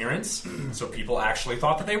disappearance. So people actually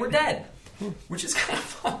thought that they were dead, which is kind of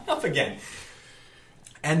fun enough again.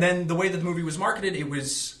 And then the way that the movie was marketed,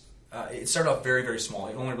 it started off very, very small.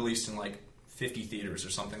 It only released in like 50 theaters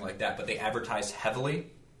or something like that, but they advertised heavily.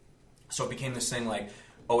 So it became this thing like,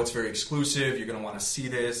 oh, it's very exclusive, you're going to want to see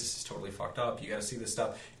this is totally fucked up, you got to see this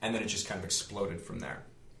stuff. And then it just kind of exploded from there.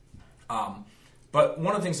 But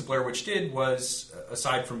one of the things that Blair Witch did was,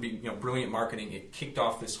 aside from being brilliant marketing, it kicked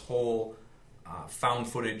off this whole found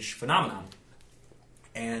footage phenomenon.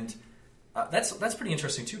 And that's pretty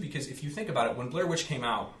interesting too, because if you think about it, when Blair Witch came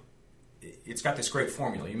out, it's got this great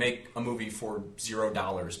formula. You make a movie for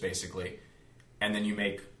 $0 basically, and then you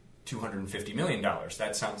make $250 million.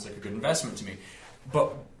 That sounds like a good investment to me.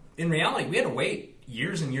 But in reality, we had to wait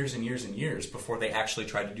years and years and years and years before they actually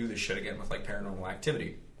tried to do this shit again with like Paranormal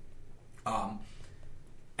Activity.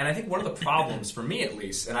 And I think one of the problems, for me at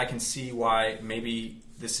least, and I can see why maybe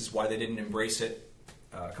this is why they didn't embrace it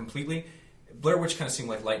completely, Blair Witch kind of seemed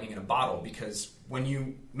like lightning in a bottle, because when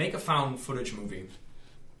you make a found footage movie,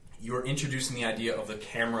 you're introducing the idea of the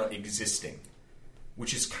camera existing,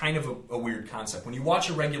 which is kind of a weird concept. When you watch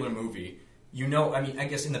a regular movie, I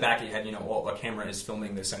guess in the back of your head, a camera is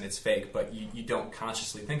filming this and it's fake, but you don't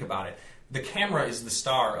consciously think about it. The camera is the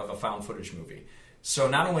star of a found footage movie. So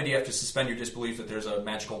not only do you have to suspend your disbelief that there's a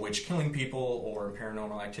magical witch killing people, or in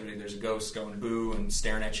Paranormal Activity there's a ghost going boo and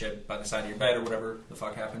staring at you by the side of your bed or whatever the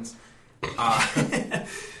fuck happens,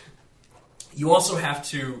 you also have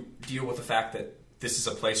to deal with the fact that this is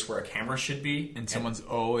a place where a camera should be. And someone's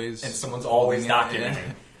always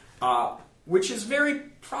documenting. Which is very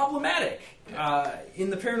problematic.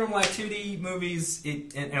 In the Paranormal Activity movies,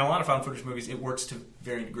 and a lot of found footage movies, it works to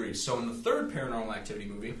varying degrees. So in the third Paranormal Activity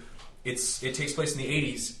movie, it takes place in the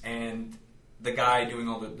 80s, and the guy doing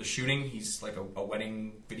all the shooting, he's like a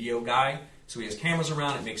wedding video guy, so he has cameras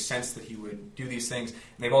around. It makes sense that he would do these things. And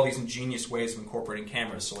they have all these ingenious ways of incorporating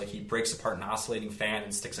cameras. So like he breaks apart an oscillating fan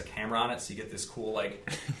and sticks a camera on it, so you get this cool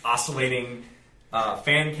like oscillating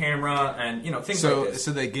fan camera and things like this.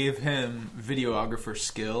 So they gave him videographer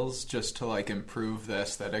skills just to like improve the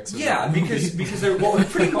aesthetics of because they're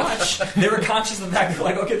pretty much they were conscious of the fact that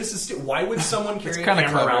like, okay, this is why would someone carry a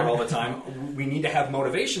camera around all the time? We need to have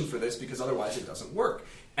motivation for this, because otherwise it doesn't work.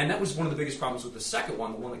 And that was one of the biggest problems with the second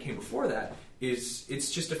one, the one that came before that, is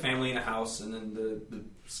it's just a family in a house and then the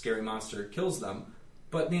scary monster kills them.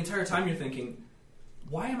 But the entire time you're thinking,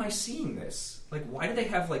 why am I seeing this? Like, why do they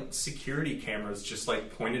have like security cameras just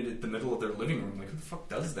like pointed at the middle of their living room? Like, who the fuck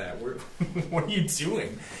does that? What are you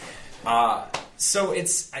doing? So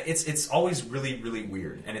it's always really, really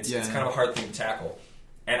weird, and it's kind of a hard thing to tackle.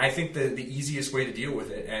 And I think the easiest way to deal with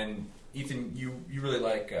it, and Ethan, you really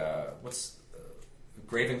like what's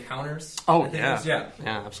Grave Encounters? Oh yeah,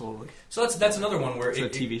 absolutely. So that's another one where it's a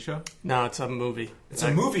TV show. No, it's a movie. It's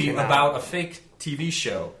a movie about a fake TV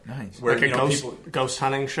show. Nice. Where like a ghost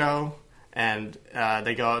hunting show, and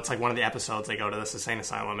they go. It's like one of the episodes. They go to this insane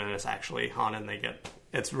asylum, and it's actually haunted. And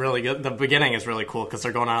it's really good. The beginning is really cool because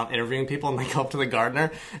they're going out interviewing people, and they go up to the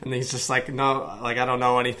gardener, and he's just like, "No, like I don't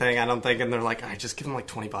know anything. I don't think." And they're like, "I just give him like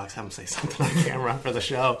 $20, have him say something on camera for the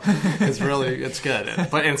show." It's good,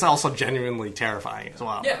 but it's also genuinely terrifying as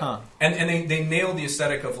well. Yeah, and they nailed the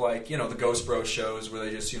aesthetic of like the Ghost Bros shows where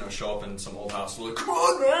they just show up in some old house, like, "Come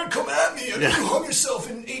on, man, come at me! You hung yourself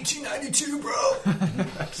in 1892,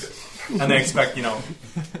 bro." And they expect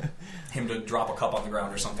him to drop a cup on the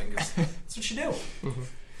ground or something, because that's what you do. Mm-hmm.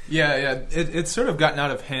 Yeah, it's sort of gotten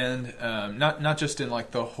out of hand, not just in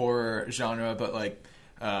like the horror genre, but like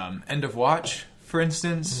End of Watch, for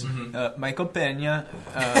instance, Michael Pena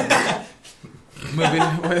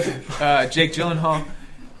movie with Jake Gyllenhaal,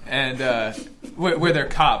 and where they're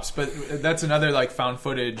cops, but that's another like found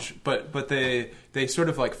footage, but they sort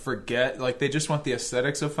of like forget, like they just want the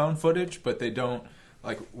aesthetics of found footage, but they don't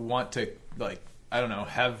like want to like, I don't know,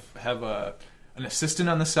 have an assistant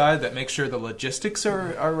on the side that makes sure the logistics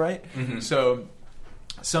are right. Mm-hmm. So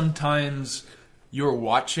sometimes you're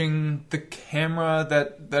watching the camera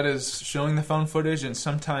that is showing the found footage, and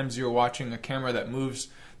sometimes you're watching a camera that moves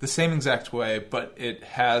the same exact way, but it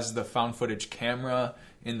has the found footage camera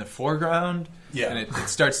in the foreground. Yeah. And it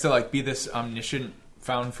starts to like be this omniscient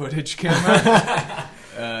found footage camera.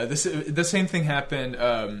 The same thing happened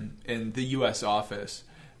in the U.S. office.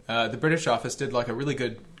 The British office did like a really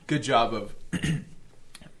good good job of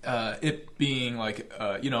it being like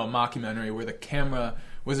a mockumentary where the camera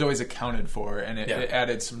was always accounted for, and it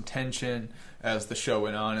added some tension as the show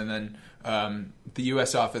went on. And then the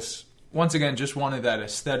U.S. office once again just wanted that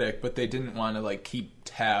aesthetic, but they didn't want to like keep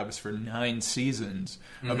tabs for 9 seasons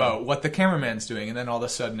about what the cameraman's doing. And then all of a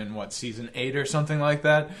sudden, in season 8 or something like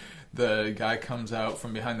that, the guy comes out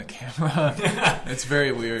from behind the camera. It's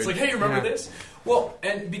very weird. It's like, hey, remember this? Well,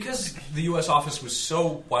 and because the U.S. office was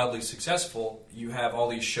so wildly successful, you have all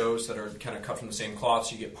these shows that are kind of cut from the same cloth.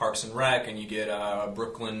 So you get Parks and Rec, and you get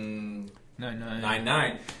Brooklyn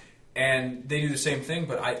Nine-Nine. And they do the same thing,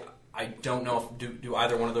 but I don't know if do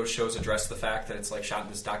either one of those shows address the fact that it's like shot in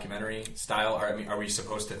this documentary style? Or, I mean, are we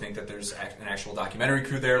supposed to think that there's an actual documentary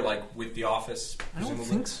crew there, like with The Office? I don't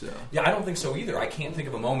think so. Yeah, I don't think so either. I can't think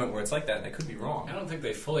of a moment where it's like that, and I could be wrong. I don't think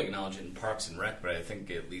they fully acknowledge it in Parks and Rec, but I think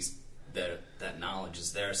at least that knowledge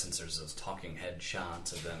is there since there's those talking head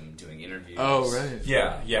shots of them doing interviews. Oh, right.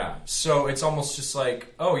 Yeah. So it's almost just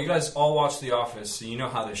like, oh, you guys all watch The Office, so you know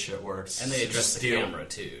how this shit works. And they address Just the deal. camera,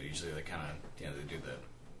 too. Usually they kind of, they do the...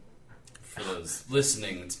 For those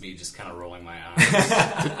listening, it's me just kind of rolling my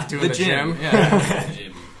eyes. Doing the gym. Yeah.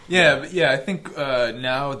 Jim. Yeah. I think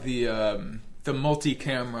now the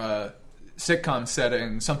multi-camera sitcom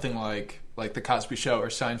setting, something like The Cosby Show or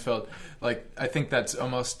Seinfeld, like I think that's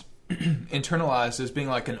almost internalized as being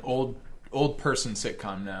like an old person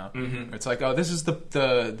sitcom now. Mm-hmm. It's like, oh, this is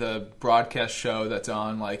the broadcast show that's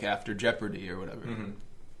on like after Jeopardy or whatever. Mm-hmm.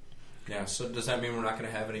 Yeah. So does that mean we're not going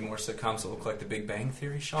to have any more sitcoms that look like The Big Bang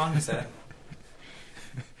Theory, Sean? Is that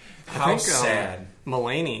how I think, sad?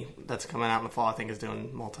 Mulaney, that's coming out in the fall, I think is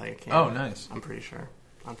doing multi-cam. Oh, nice. I'm pretty sure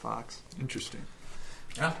on Fox. Interesting.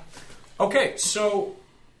 Yeah. Okay, so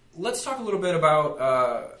let's talk a little bit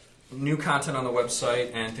about new content on the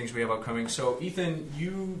website and things we have upcoming. So, Ethan,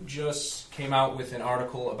 you just came out with an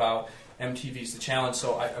article about MTV's The Challenge.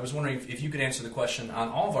 So I was wondering if you could answer the question on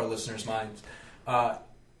all of our listeners' minds.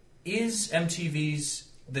 Is MTV's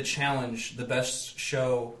The Challenge the best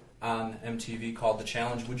show on MTV called The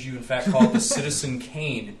Challenge? Would you, in fact, call it the Citizen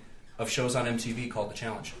Kane of shows on MTV called The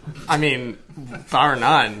Challenge? I mean, bar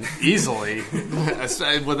none, easily.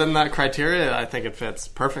 Within that criteria, I think it fits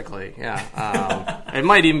perfectly, yeah. It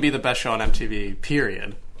might even be the best show on MTV,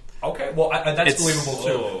 period. Okay, well, that's believable,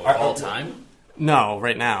 too. All time? No,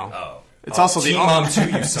 right now. Oh. It's also the Teen Mom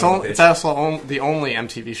 2, you son of a bitch. It's also the only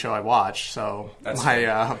MTV show I watch, so That's my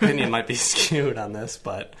opinion might be skewed on this,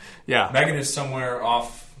 but yeah. Megan is somewhere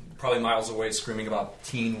off, probably miles away, screaming about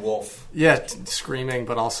Teen Wolf. Yeah, screaming,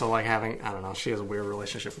 but also like having, I don't know, she has a weird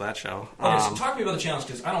relationship with that show. Okay, so talk to me about The Challenge,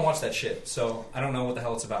 because I don't watch that shit, so I don't know what the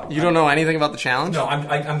hell it's about. You don't know anything about The Challenge? No,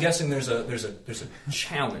 I'm guessing there's a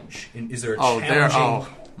challenge. Is there a Oh,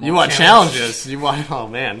 challenging... you want challenges? You want? Oh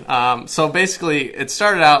man! So basically, it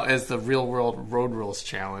started out as the Real World Road Rules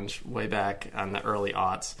Challenge way back on the early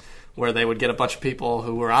aughts, where they would get a bunch of people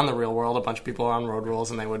who were on the real world, a bunch of people on road rules,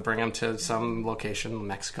 and they would bring them to some location,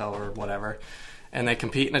 Mexico or whatever, and they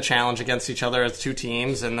compete in a challenge against each other as 2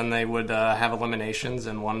 teams, and then they would have eliminations,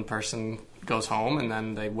 and one person goes home, and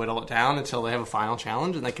then they whittle it down until they have a final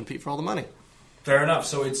challenge, and they compete for all the money. Fair enough.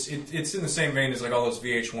 So it's in the same vein as like all those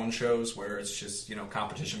VH1 shows where it's just,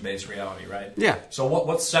 competition-based reality, right? Yeah. So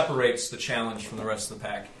what separates The Challenge from the rest of the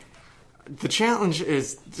pack? The challenge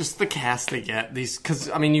is just the cast they get. Because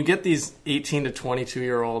you get these 18 to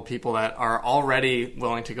 22-year-old people that are already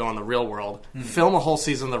willing to go in the real world, film a whole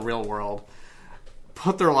season of the real world,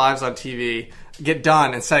 put their lives on TV, get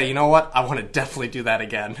done, and say, you know what, I want to definitely do that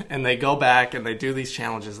again. And they go back and they do these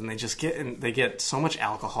challenges, and they get so much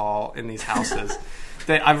alcohol in these houses.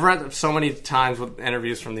 I've read so many times with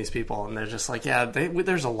interviews from these people, and they're just like, yeah,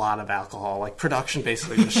 there's a lot of alcohol. Like, production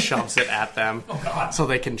basically just shoves it at them so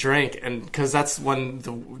they can drink. And because that's when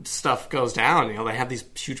the stuff goes down. They have these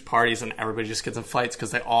huge parties, and everybody just gets in fights because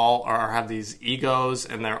they all have these egos,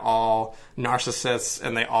 and they're all narcissists,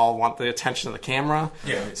 and they all want the attention of the camera.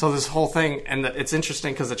 Yeah. So this whole thing, and it's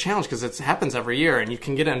interesting because the challenge, because it happens every year, and you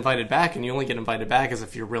can get invited back, and you only get invited back as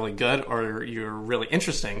if you're really good or you're really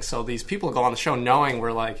interesting. So these people go on the show knowing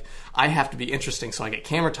we're like, I have to be interesting so I get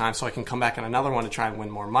camera time so I can come back on another one to try and win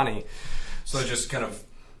more money. So they just kind of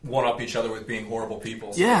one-up each other with being horrible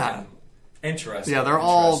people. So Yeah. kind of interesting. Yeah, they're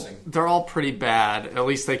all pretty bad. At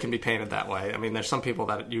least they can be painted that way. I mean, there's some people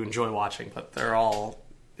that you enjoy watching, but they're all,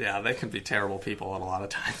 they can be terrible people at a lot of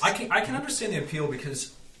times. I can understand the appeal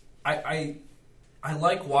because I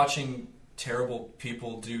like watching terrible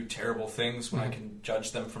people do terrible things when I can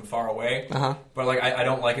judge them from far away. Uh-huh. But like I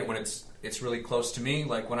don't like it when it's really close to me.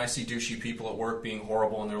 Like when I see douchey people at work being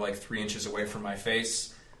horrible and they're like 3 inches away from my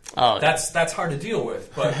face, Oh, that's hard to deal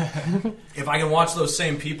with. But if I can watch those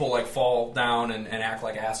same people like fall down and act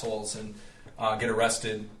like assholes and get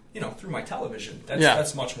arrested, through my television,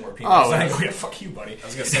 that's much more appealing. Oh, I go, yeah, fuck you, buddy. I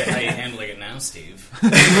was going to say, how are you handling it now, Steve?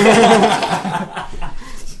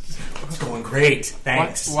 It's going great.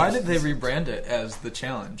 Thanks. Why did they rebrand it as The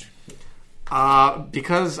Challenge?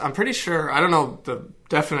 Because I'm pretty sure, I don't know the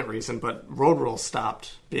definite reason, but Road Rules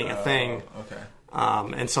stopped being a thing. Okay.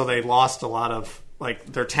 And so they lost a lot of,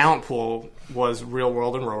 their talent pool was Real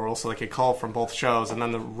World and Road Rules, so they could call from both shows. And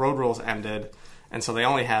then the Road Rules ended, and so they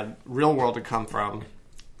only had Real World to come from.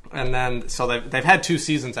 And then, so they've had 2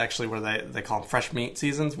 seasons, actually, where they call them fresh meat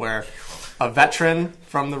seasons, where a veteran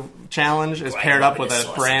from the challenge is paired up with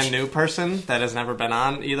a brand new person that has never been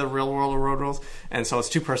on either Real World or Road Rules. And so it's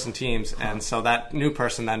 2-person teams. And so that new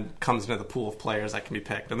person then comes into the pool of players that can be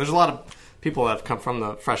picked. And there's a lot of people that have come from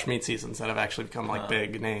the fresh meat seasons that have actually become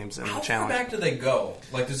big names in the challenge. How far back do they go?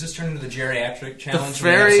 Does this turn into the geriatric challenge?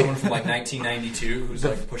 Very- Where you have someone from 1992 who's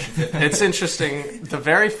pushing 50. It's interesting. The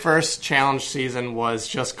very first challenge season was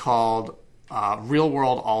just called Real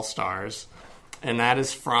World All Stars, and that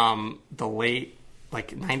is from the late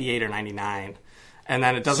 98 or 99. And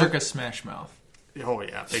then it doesn't. Circus Smash Mouth. Oh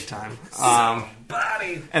yeah, big time.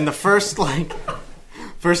 Body. And the first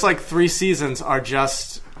 3 seasons are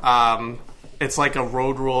just. It's like a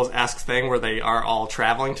Road Rules-esque thing where they are all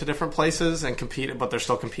traveling to different places and competing, but they're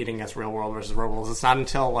still competing against Real World versus Road Rules. It's not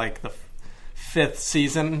until the 5th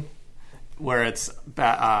season where it's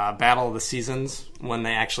Battle of the Seasons when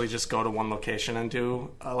they actually just go to one location and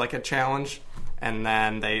do a challenge, and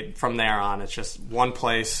then from there on it's just one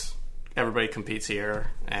place. Everybody competes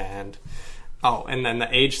here, and then the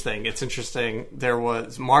age thing. It's interesting. There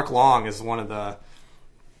was Mark Long is one of the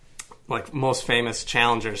most famous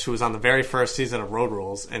challengers who was on the very first season of Road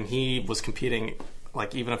Rules, and he was competing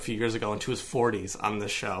even a few years ago into his 40s on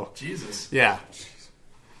this show. Jesus. Yeah.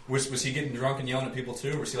 Was he getting drunk and yelling at people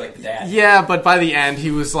too, or was he like the dad? Yeah, but by the end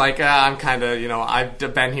he was like, I'm kind of, I've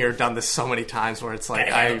been here, done this so many times where it's like,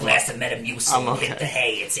 Gotta have a glass of Metamucil I'm and okay. hit the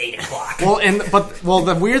hay. It's 8 o'clock. Well,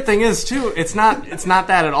 the weird thing is too, it's not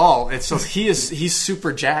that at all. It's just he's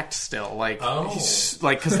super jacked still,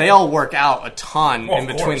 because they all work out a ton in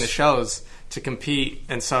between the shows to compete,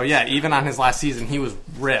 and so even on his last season he was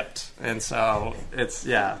ripped, and so it's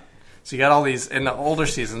So you got all these in the older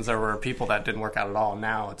seasons. There were people that didn't work out at all.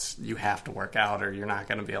 Now it's you have to work out, or you're not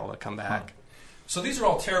going to be able to come back. So these are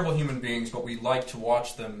all terrible human beings, but we like to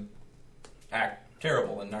watch them act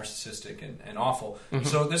terrible and narcissistic and awful. Mm-hmm.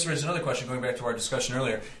 So this raises another question, going back to our discussion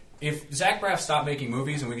earlier. If Zach Braff stopped making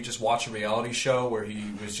movies and we could just watch a reality show where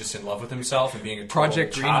he was just in love with himself and being a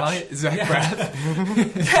Project Greenlight, Zach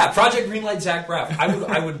Braff. Yeah, Project Greenlight, Zach Braff.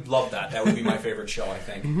 I would love that. That would be my favorite show, I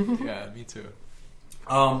think. Yeah, me too.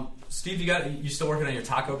 Steve, you still working on your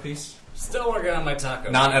taco piece? Still working on my taco.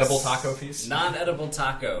 Non-edible taco piece? Non-edible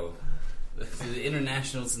taco. The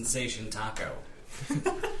international sensation taco.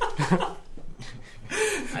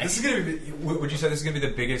 This is going to be. Would you say this is going to be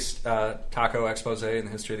the biggest taco expose in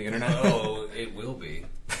the history of the internet? Oh, it will be.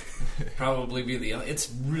 Probably be the. It's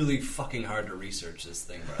really fucking hard to research this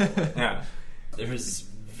thing, by the way. Yeah. There is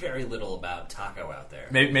very little about taco out there.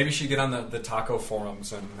 Maybe you should get on the taco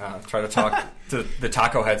forums and try to talk to the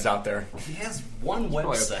taco heads out there. He has one Probably a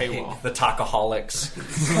website. paywall. The tacoholics.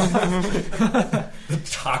 The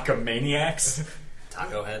tacomaniacs.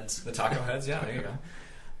 Taco heads. The taco heads, yeah, there you go.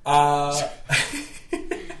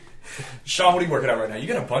 Sean, what are you working on right now? You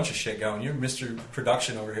got a bunch of shit going. You're Mr.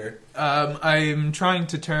 Production over here. I'm trying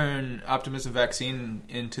to turn Optimism Vaccine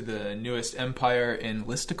into the newest empire in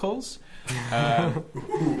listicles.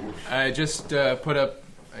 I just put up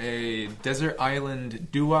a Desert Island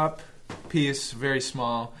doo-wop piece, very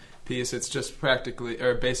small piece. It's just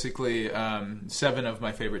basically 7 of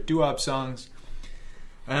my favorite doo-wop songs.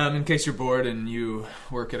 In case you're bored and you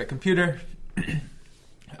work at a computer.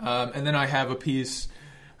 And then I have a piece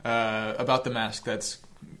about the mask that's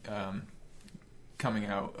coming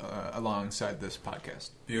out alongside this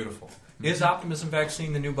podcast. Beautiful. Is Optimism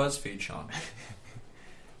Vaccine the new BuzzFeed, Sean?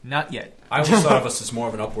 Not yet. I always thought of us as more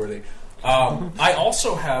of an Upworthy. I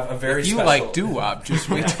also have a very If you special... like doo-wop, just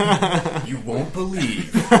wait. You won't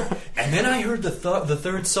believe. And then I heard the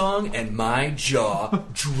third song, and my jaw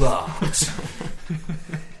dropped.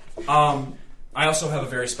 I also have a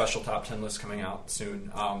very special top 10 list coming out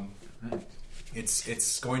soon.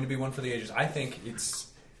 It's going to be one for the ages. I think it's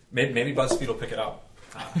maybe BuzzFeed will pick it up.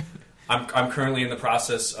 I'm currently in the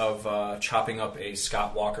process of chopping up a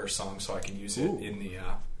Scott Walker song so I can use it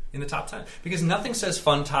in the top 10, because nothing says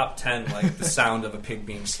fun top 10 like the sound of a pig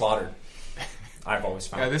being slaughtered. I've always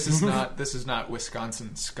found. Yeah, this is not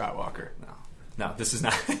Wisconsin Scott Walker. No. No, this is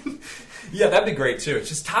not. Yeah, that'd be great too. It's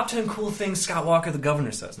just top 10 cool things Scott Walker, the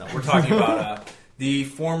governor, says. No, we're talking about the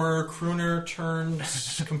former crooner turned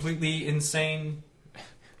completely insane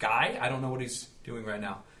guy. I don't know what he's doing right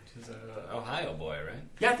now. He's an Ohio boy, right?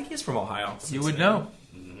 Yeah, I think he's from Ohio. You would know.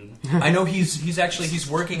 I know he's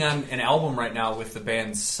working on an album right now with the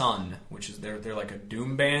band Sun, which is they're like a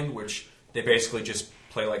doom band, which they basically just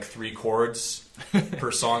play like 3 chords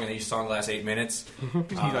per song, and each song lasts 8 minutes.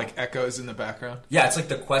 He like echoes in the background. Yeah, it's like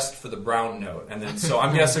the quest for the brown note, and then so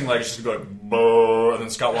I'm guessing like it's just gonna go like "Bo," and then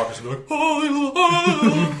Scott Walker's gonna be like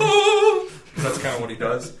 "Oh." That's kind of what he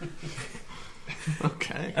does.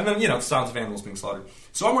 Okay. And then sounds of animals being slaughtered.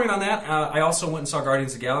 So I'm waiting on that. I also went and saw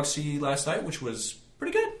Guardians of the Galaxy last night, which was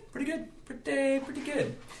pretty good. Pretty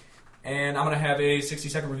good. And I'm gonna have a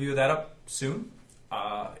 60-second review of that up soon.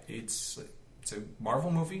 It's a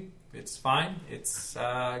Marvel movie. It's fine. It's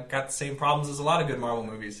got the same problems as a lot of good Marvel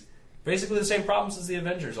movies. Basically the same problems as the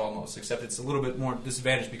Avengers almost, except it's a little bit more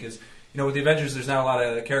disadvantaged because, with the Avengers there's not a lot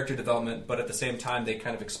of character development, but at the same time they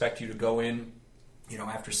kind of expect you to go in,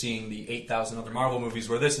 after seeing the 8,000 other Marvel movies,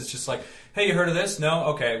 where this is just like, hey, you heard of this? No?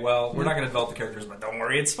 Okay, well, we're not going to develop the characters, but don't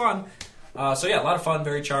worry, it's fun. So yeah, a lot of fun,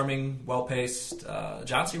 very charming, well-paced.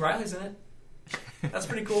 John C. Reilly's in it. That's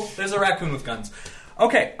pretty cool. There's a raccoon with guns.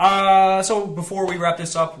 Okay, so before we wrap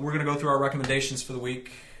this up, we're going to go through our recommendations for the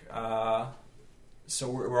week. So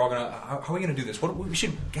we're all going to... How are we going to do this? We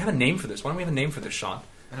should have a name for this. Why don't we have a name for this, Sean?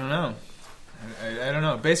 I don't know. I don't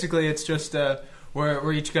know. Basically, it's just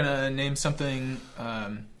we're each going to name something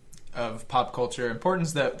of pop culture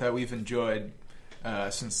importance that we've enjoyed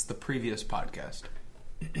since the previous podcast.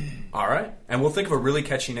 All right. And we'll think of a really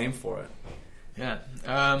catchy name for it. Yeah.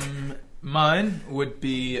 Mine would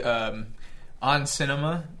be On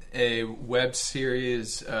Cinema, a web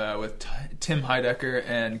series with Tim Heidecker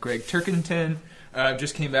and Greg Turkington.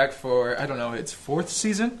 Just came back for, I don't know, its 4th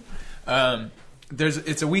season.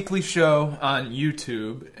 It's a weekly show on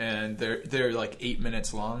YouTube, and they're like 8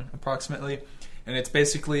 minutes long, approximately. And it's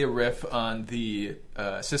basically a riff on the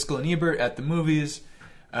Siskel and Ebert at the movies,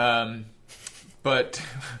 but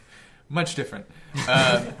much different.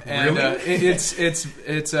 And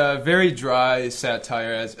it's a very dry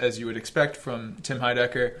satire, as you would expect from Tim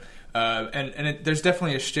Heidecker. There's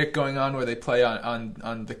definitely a shtick going on where they play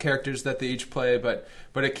on the characters that they each play, but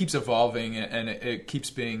it keeps evolving and it keeps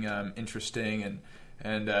being interesting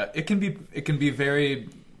and it can be very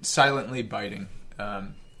silently biting,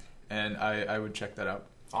 and I would check that out.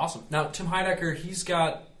 Awesome. Now Tim Heidecker, he's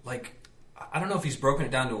got I don't know if he's broken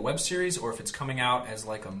it down to a web series or if it's coming out as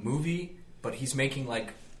like a movie, but he's making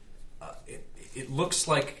it looks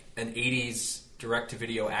like an 80s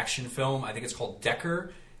direct-to-video action film. I think it's called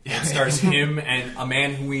Decker. It stars him and a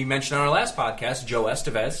man who we mentioned on our last podcast, Joe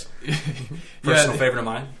Estevez. Personal favorite of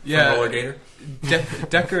mine from Roller Gator.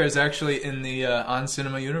 Decker is actually in the On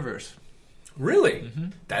Cinema universe. Really? Mm-hmm.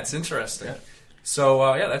 That's interesting. Yeah. So,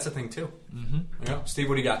 that's a thing, too. Mm-hmm. Yeah. Steve,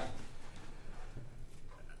 what do you got?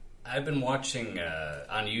 I've been watching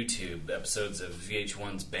on YouTube episodes of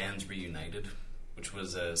VH1's Bands Reunited, which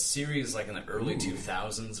was a series in the early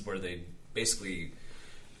 2000s where they basically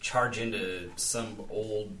charge into some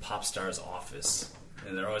old pop star's office,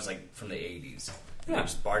 and they're always from the 80s. Yeah. They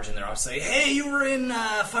just barge in their office and say, hey, you were in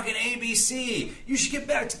fucking ABC. You should get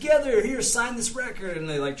back together. Here, sign this record. And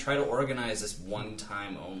they try to organize this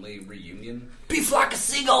one-time only reunion. Be flock of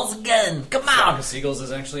seagulls again. Come Flock on. of Seagulls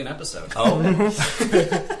is actually an episode. Oh.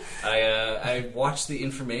 I watched the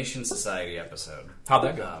Information Society episode. How'd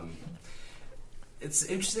that go? It's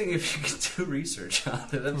interesting if you can do research on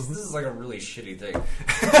it. This is a really shitty thing.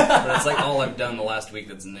 But it's all I've done the last week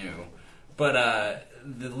that's new. But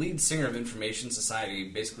the lead singer of Information Society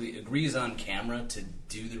basically agrees on camera to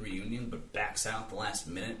do the reunion, but backs out the last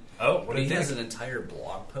minute. Oh, what he has an entire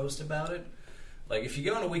blog post about it. If you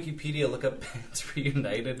go on Wikipedia, look up Bands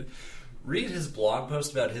Reunited, read his blog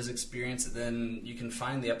post about his experience, and then you can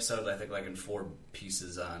find the episode, I think, in 4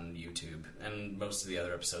 pieces on YouTube. And most of the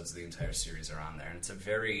other episodes of the entire series are on there. And it's a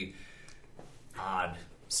very odd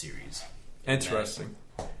series. Interesting.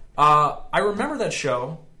 I remember that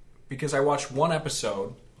show because I watched one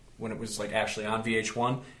episode when it was actually on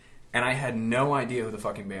VH1, and I had no idea who the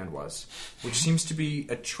fucking band was, which seems to be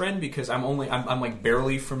a trend because I'm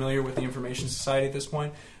barely familiar with the Information Society at this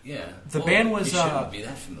point. Yeah. The band was you shouldn't be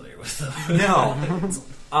that familiar with them. No.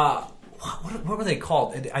 What were they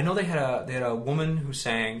called? I know they had a woman who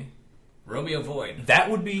sang. Romeo Void. That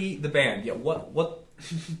would be the band. Yeah. What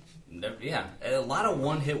Yeah, a lot of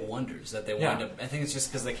one-hit wonders that they wind Yeah. up. I think it's just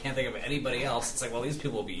because they can't think of anybody else. It's like, well, these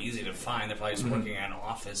people will be easy to find. They're probably just working at an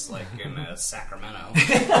office like in Sacramento.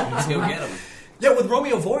 Let's go get them. Yeah, with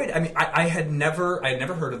Romeo Void, I mean, I had never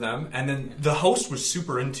heard of them, and then the host was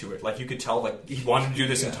super into it. Like, you could tell, like, he wanted to do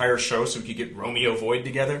this entire show so he could get Romeo Void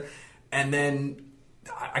together, and then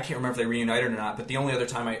I can't remember if they reunited or not. But the only other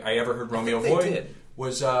time I ever heard Romeo they Void did.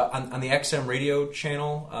 was on the XM radio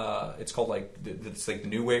channel. It's called it's like the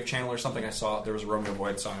New Wave channel or something. I saw there was a Romeo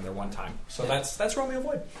Void song in there one time, so that's Romeo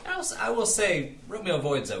Void. I will say Romeo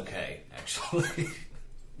Void's okay, actually.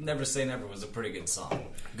 Never Say Never was a pretty good song.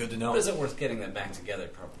 Good to know. But is it worth getting them back together?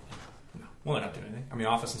 Probably. Well, they're not doing anything. I mean,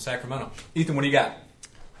 Office in Sacramento. Ethan, what do you got?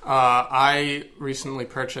 I recently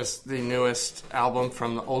purchased the newest album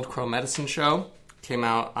from the Old Crow Medicine Show. Came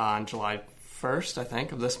out on July 1st, I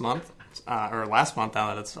think, of this month. Or last month, now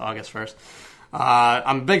that it's August 1st.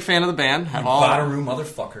 I'm a big fan of the band. Have all Bonnaroo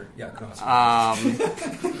motherfucker. Yeah, go ahead.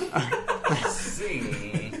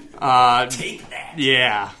 See. Take that.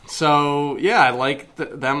 Yeah. So, yeah, I like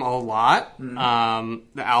them a lot. The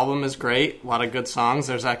album is great. A lot of good songs.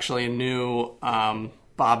 There's actually a new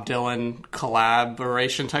Bob Dylan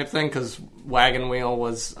collaboration type thing, because Wagon Wheel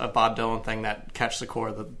was a Bob Dylan thing that Catch the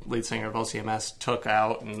Core, the lead singer of OCMS, took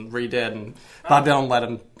out and redid, and Bob Dylan let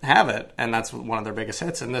him have it, and that's one of their biggest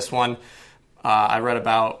hits. And this one, I read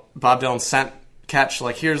about Bob Dylan sent Catch,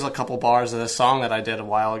 like, here's a couple bars of this song that I did a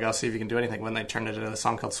while ago, see if you can do anything, when they turned it into a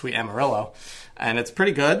song called Sweet Amarillo. And it's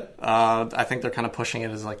pretty good. I think they're kind of pushing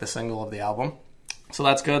it as like the single of the album. So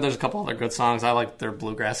that's good. There's a couple other good songs. I like their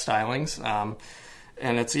bluegrass stylings.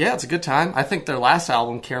 And it's a good time. I think their last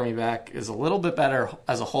album, Carry Me Back, is a little bit better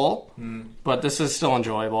as a whole, but this is still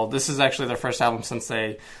enjoyable. This is actually their first album since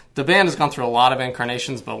the band has gone through a lot of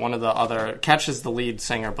incarnations, but one of the other, Catch is the lead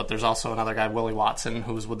singer, but there's also another guy, Willie Watson,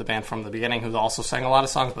 who was with the band from the beginning, who also sang a lot of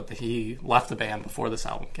songs, but he left the band before this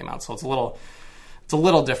album came out. So it's a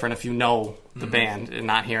little different if you know the band and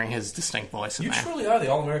not hearing his distinct voice in You there. truly are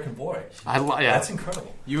the all-American boy. That's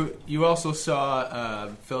incredible. You also saw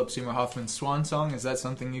Philip Seymour Hoffman's Swan Song. Is that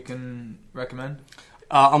something you can recommend?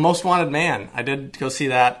 A Most Wanted Man. I did go see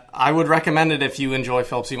that. I would recommend it if you enjoy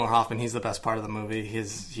Philip Seymour Hoffman. He's the best part of the movie.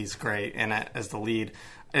 He's great in it as the lead.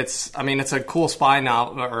 It's a cool spy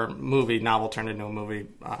novel or novel turned into a movie,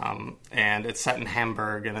 and it's set in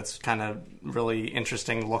Hamburg, and it's kind of really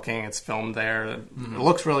interesting looking. It's filmed there. It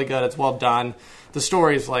looks really good. It's well done. The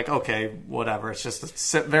story's like, okay, whatever. It's just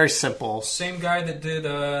very simple. Same guy that did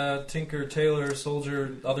Tinker, Tailor,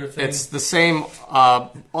 Soldier, other things. It's the same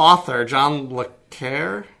author, John Le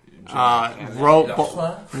Carre.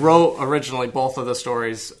 Wrote originally both of the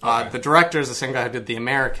stories. The director is the same guy who did The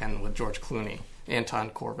American with George Clooney, Anton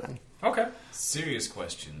Corbijn. Okay. Serious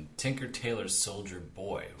question. Tinker Tailor Soldier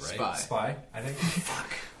Boy, right? Spy, I think.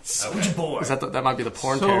 Fuck. Soldier Boy. Is that might be the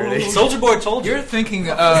porn parody? Soldier Boy told you. You're thinking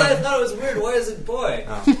I thought it was weird. Why is it boy?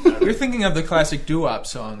 you're thinking of the classic doo-wop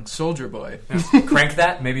song Soldier Boy Crank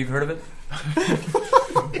That. Maybe you've heard of it.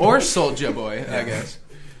 or Soulja Boy, I guess.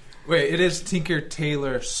 Wait, it is Tinker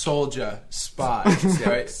Tailor Soulja Spy,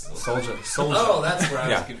 right? Soldier. Oh, that's where I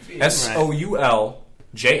was confused.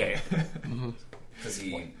 SOULJA. Because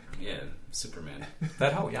Superman.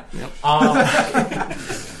 That hoe, yeah. Yep.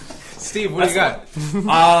 Steve, what do you got?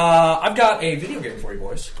 I've got a video game for you,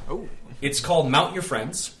 boys. Oh. It's called Mount Your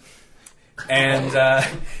Friends, and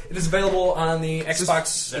it is available on the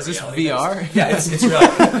Xbox. Is this VR? Yeah, it's real.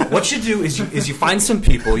 What you do is you find some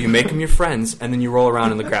people, you make them your friends, and then you roll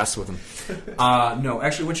around in the grass with them. No,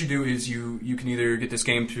 actually, what you do is you can either get this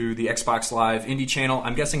game through the Xbox Live Indie channel.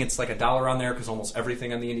 I'm guessing it's like $1 on there because almost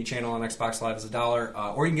everything on the Indie channel on Xbox Live is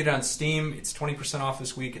 $1. Or you can get it on Steam. It's 20% off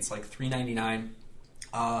this week. It's like $3.99.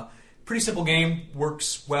 Pretty simple game.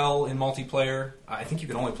 Works well in multiplayer. I think you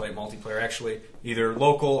can only play it multiplayer, actually, either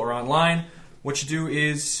local or online. What you do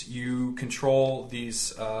is you control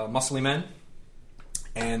these muscly men,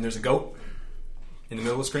 and there's a goat in the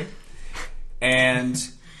middle of the screen. And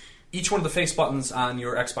each one of the face buttons on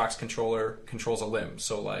your Xbox controller controls a limb.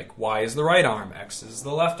 So, like, Y is the right arm, X is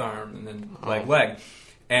the left arm, and then leg.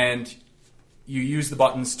 And you use the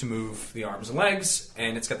buttons to move the arms and legs,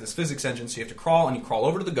 and it's got this physics engine, so you have to crawl, and you crawl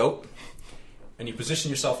over to the goat, and you position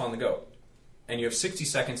yourself on the goat. And you have 60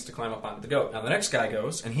 seconds to climb up onto the goat. Now the next guy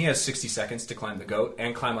goes, and he has 60 seconds to climb the goat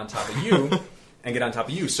and climb on top of you and get on top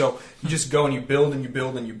of you. So you just go and you build and you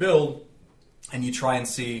build and you build, and you try and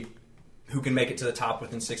see who can make it to the top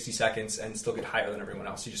within 60 seconds and still get higher than everyone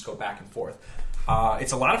else. You just go back and forth.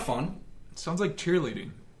 It's a lot of fun. It sounds like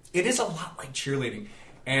cheerleading. It is a lot like cheerleading.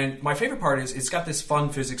 And my favorite part is it's got this fun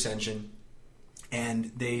physics engine,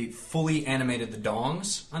 and they fully animated the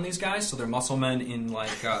dongs on these guys, so they're muscle men in like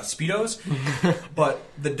speedos. But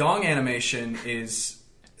the dong animation is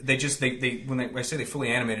they when I say they fully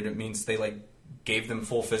animated, it means they like gave them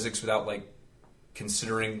full physics without like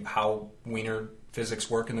considering how wiener physics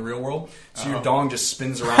work in the real world. So your dong just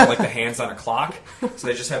spins around like the hands on a clock. So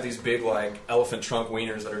they just have these big like elephant trunk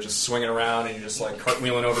wieners that are just swinging around, and you're just like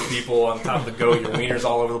cartwheeling over people on top of the goat. Your wieners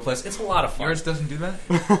all over the place. It's a lot of fun. Yours doesn't do that?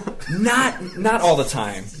 Not all the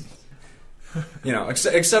time. You know,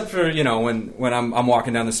 except for, you know, when I'm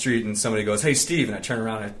walking down the street and somebody goes, "Hey, Steve," and I turn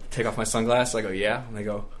around and I take off my sunglasses. I go, "Yeah," and they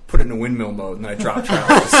go, "Put it in a windmill mode," and then I drop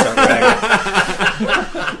trout and start bagging.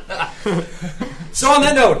 So on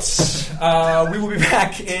that note, we will be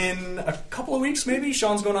back in a couple of weeks, maybe.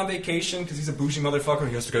 Sean's going on vacation because he's a bougie motherfucker.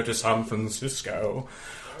 He has to go to San Francisco.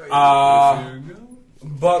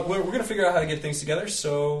 But we're going to figure out how to get things together.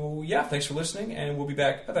 So, yeah, thanks for listening, and we'll be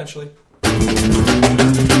back eventually.